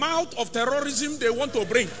the mouth of terrorism they want to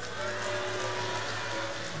bring.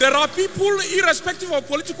 There are people, irrespective of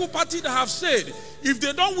political party, that have said, if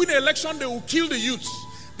they don't win an election, they will kill the youths.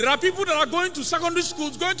 There are people that are going to secondary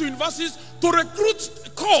schools, going to universities to recruit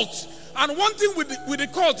cults. And one thing with the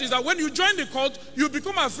cult is that when you join the cult, you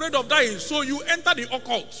become afraid of dying. So you enter the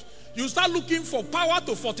occult. You start looking for power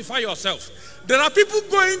to fortify yourself. There are people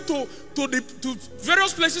going to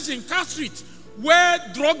various places in Car Street where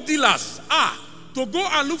drug dealers are, to go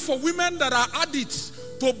and look for women that are addicts,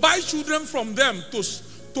 to buy children from them,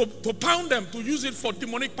 to pound them, to use it for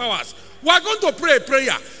demonic powers. We are going to pray a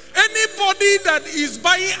prayer. Anybody that is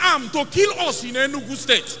buying arms to kill us in Enugu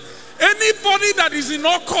State, anybody that is in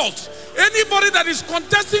occult, anybody that is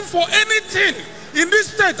contesting for anything in this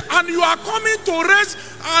state, and you are coming to raise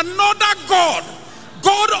another God,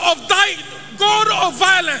 God of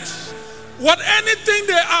violence, what anything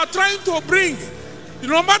they are trying to bring,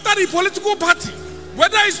 no matter the political party,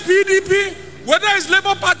 whether it's PDP, whether it's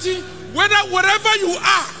Labour Party, wherever you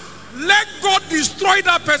are, let God destroy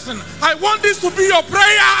that person. I want this to be your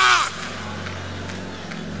prayer.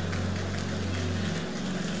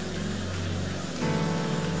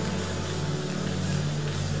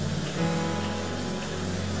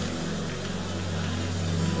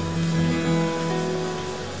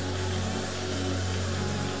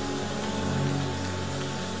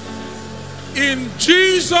 In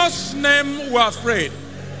Jesus' name we are prayed.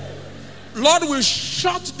 Lord, we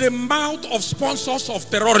shut the mouth of sponsors of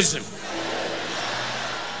terrorism.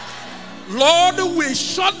 Lord, we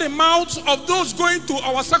shut the mouths of those going to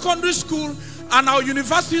our secondary school and our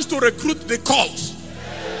universities to recruit the cults.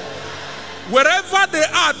 Wherever they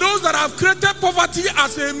are, those that have created poverty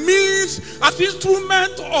as a means, as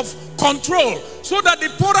instrument of control, so that the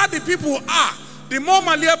poorer the people are, the more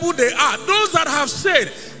malleable they are. Those that have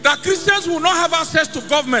said that Christians will not have access to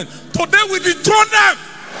government, today we dethrone them.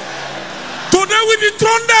 Today we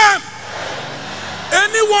dethrone them.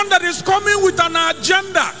 Anyone that is coming with an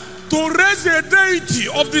agenda to raise a deity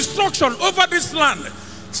of destruction over this land,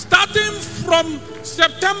 starting from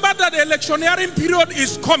September, that the electioneering period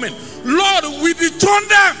is coming, Lord, we dethrone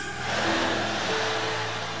them.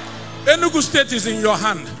 Enugu State is in your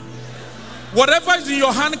hand. Whatever is in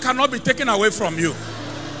your hand cannot be taken away from you.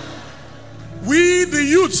 We, the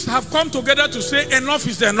youths, have come together to say enough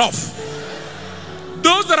is enough.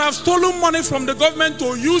 Those that have stolen money from the government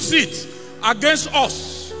to use it against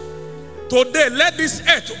us, today let this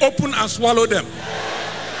earth open and swallow them.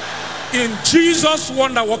 In Jesus'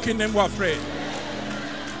 wonder-working name we are praying.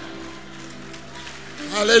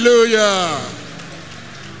 Hallelujah.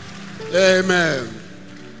 Amen.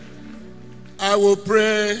 I will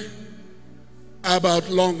pray about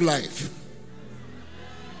long life.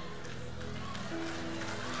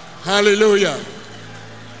 Hallelujah.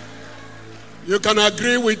 You can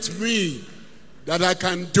agree with me that I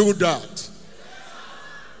can do that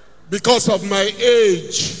because of my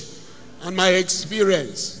age and my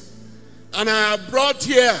experience. And I have brought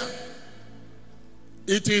here,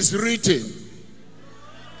 it is written.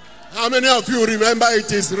 How many of you remember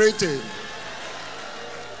it is written?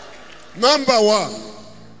 Number one,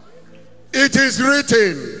 it is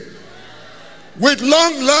written, with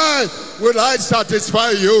long life will I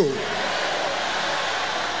satisfy you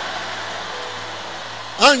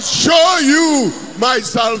and show you my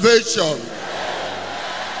salvation.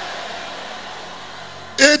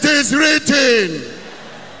 It is written,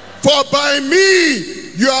 For by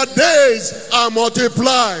me your days are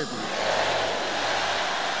multiplied,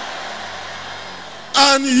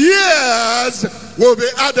 and years will be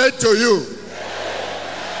added to you.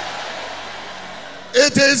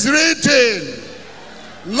 It is written,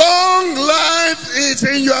 long life is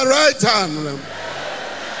in your right hand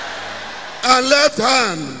and left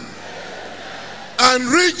hand, and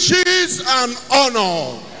riches and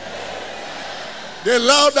honor. The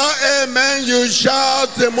louder amen you shout,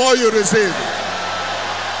 the more you receive.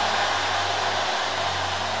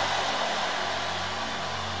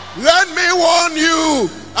 Let me warn you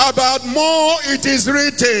about more. It is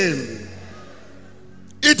written.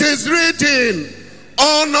 It is written,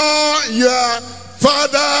 honor your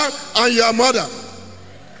father and your mother,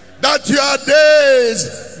 that your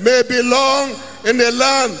days may be long in the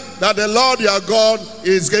land that the Lord your God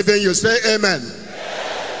is giving you. Say amen.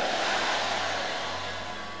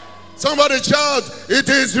 Somebody shout, it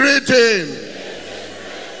is written.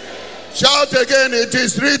 Shout again, it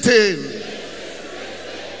is written.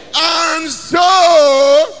 And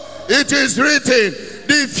so it is written,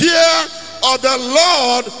 the fear of the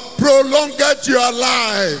Lord prolongeth your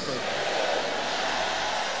life,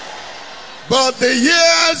 but the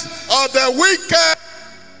years of the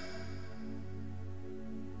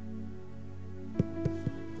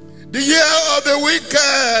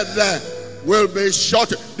wicked will be short.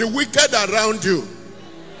 The wicked around you,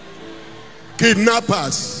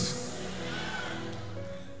 kidnappers,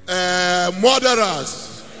 murderers,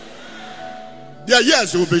 their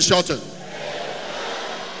years will be shortened.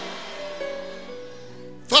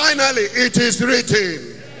 Finally, it is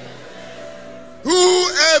written,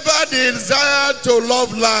 whoever desire to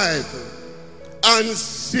love life and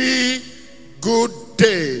see good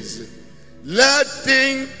days, let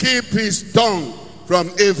him keep his tongue from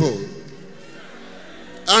evil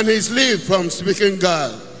and his lips from speaking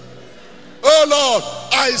God. Oh Lord,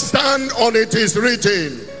 I stand on it is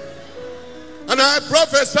written, and I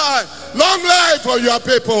prophesy long life for your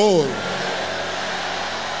people.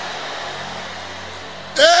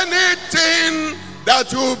 Anything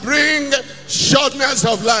that will bring shortness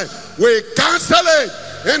of life, we cancel it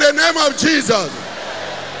in the name of Jesus.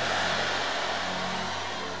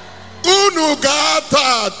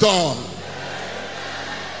 Unugatato.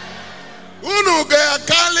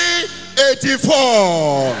 Unugakali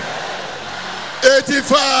 84,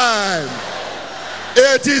 85,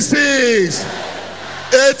 86,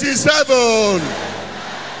 87,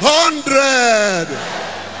 100.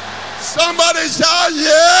 Somebody shout,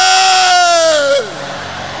 yeah!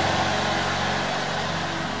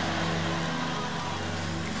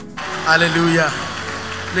 Hallelujah.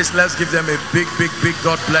 Please, let's give them a big, big, big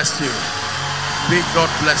God bless you. Big God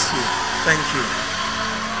bless you. Thank you.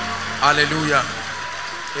 Hallelujah.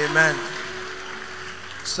 Amen.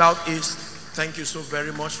 Southeast, thank you so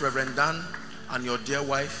very much, Reverend Dan and your dear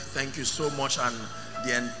wife. Thank you so much, and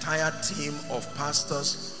the entire team of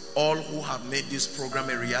pastors, all who have made this program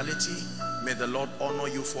a reality. May the Lord honor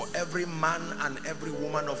you. For every man and every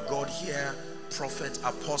woman of God here, prophet,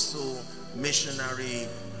 apostle, missionary,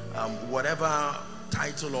 whatever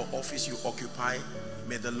title or office you occupy,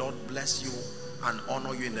 may the Lord bless you and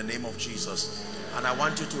honor you in the name of Jesus. And I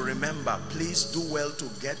want you to remember, please do well to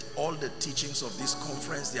get all the teachings of this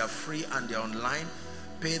conference. They are free and they are online.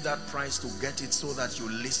 Pay that price to get it so that you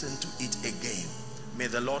listen to it again. May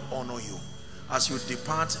the Lord honor you. As you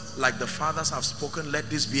depart, like the fathers have spoken, let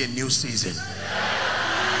this be a new season.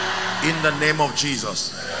 In the name of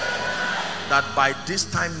Jesus. That by this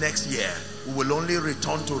time next year, we will only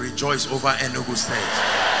return to rejoice over Enugu State.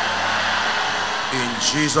 In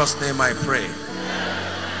Jesus' name I pray.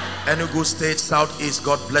 Enugu State, Southeast,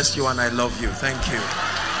 God bless you and I love you. Thank you.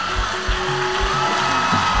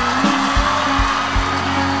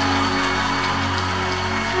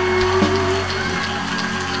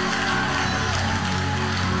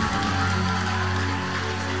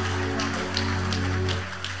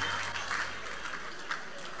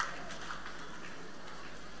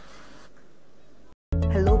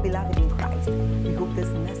 Hello, beloved in Christ. We hope this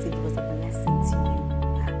message was a blessing to you.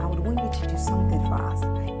 I would want you to do something for us.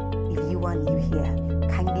 If you are new here,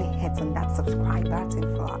 kindly hit on that subscribe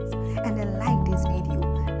button for us, and then like this video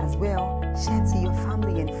as well. Share to your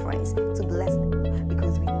family and friends to bless them,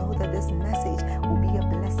 because we know that this message will be a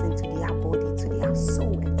blessing to their body, to their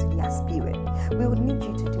soul, and to their spirit. We would need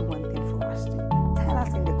you to do one thing for us too. Tell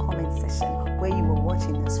us in the comment section where you were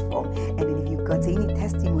watching us from, and then if you've got any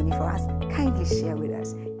testimony for us, kindly share with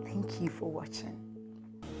us. Thank you for watching.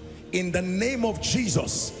 In the name of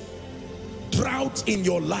Jesus, drought in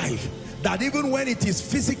your life, that even when it is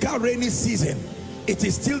physical rainy season, it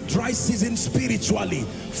is still dry season spiritually,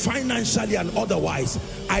 financially, and otherwise.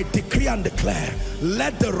 I decree and declare,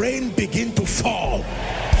 let the rain begin to fall.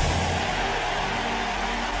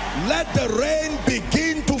 Let the rain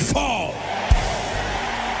begin to fall.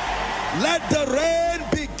 Let the rain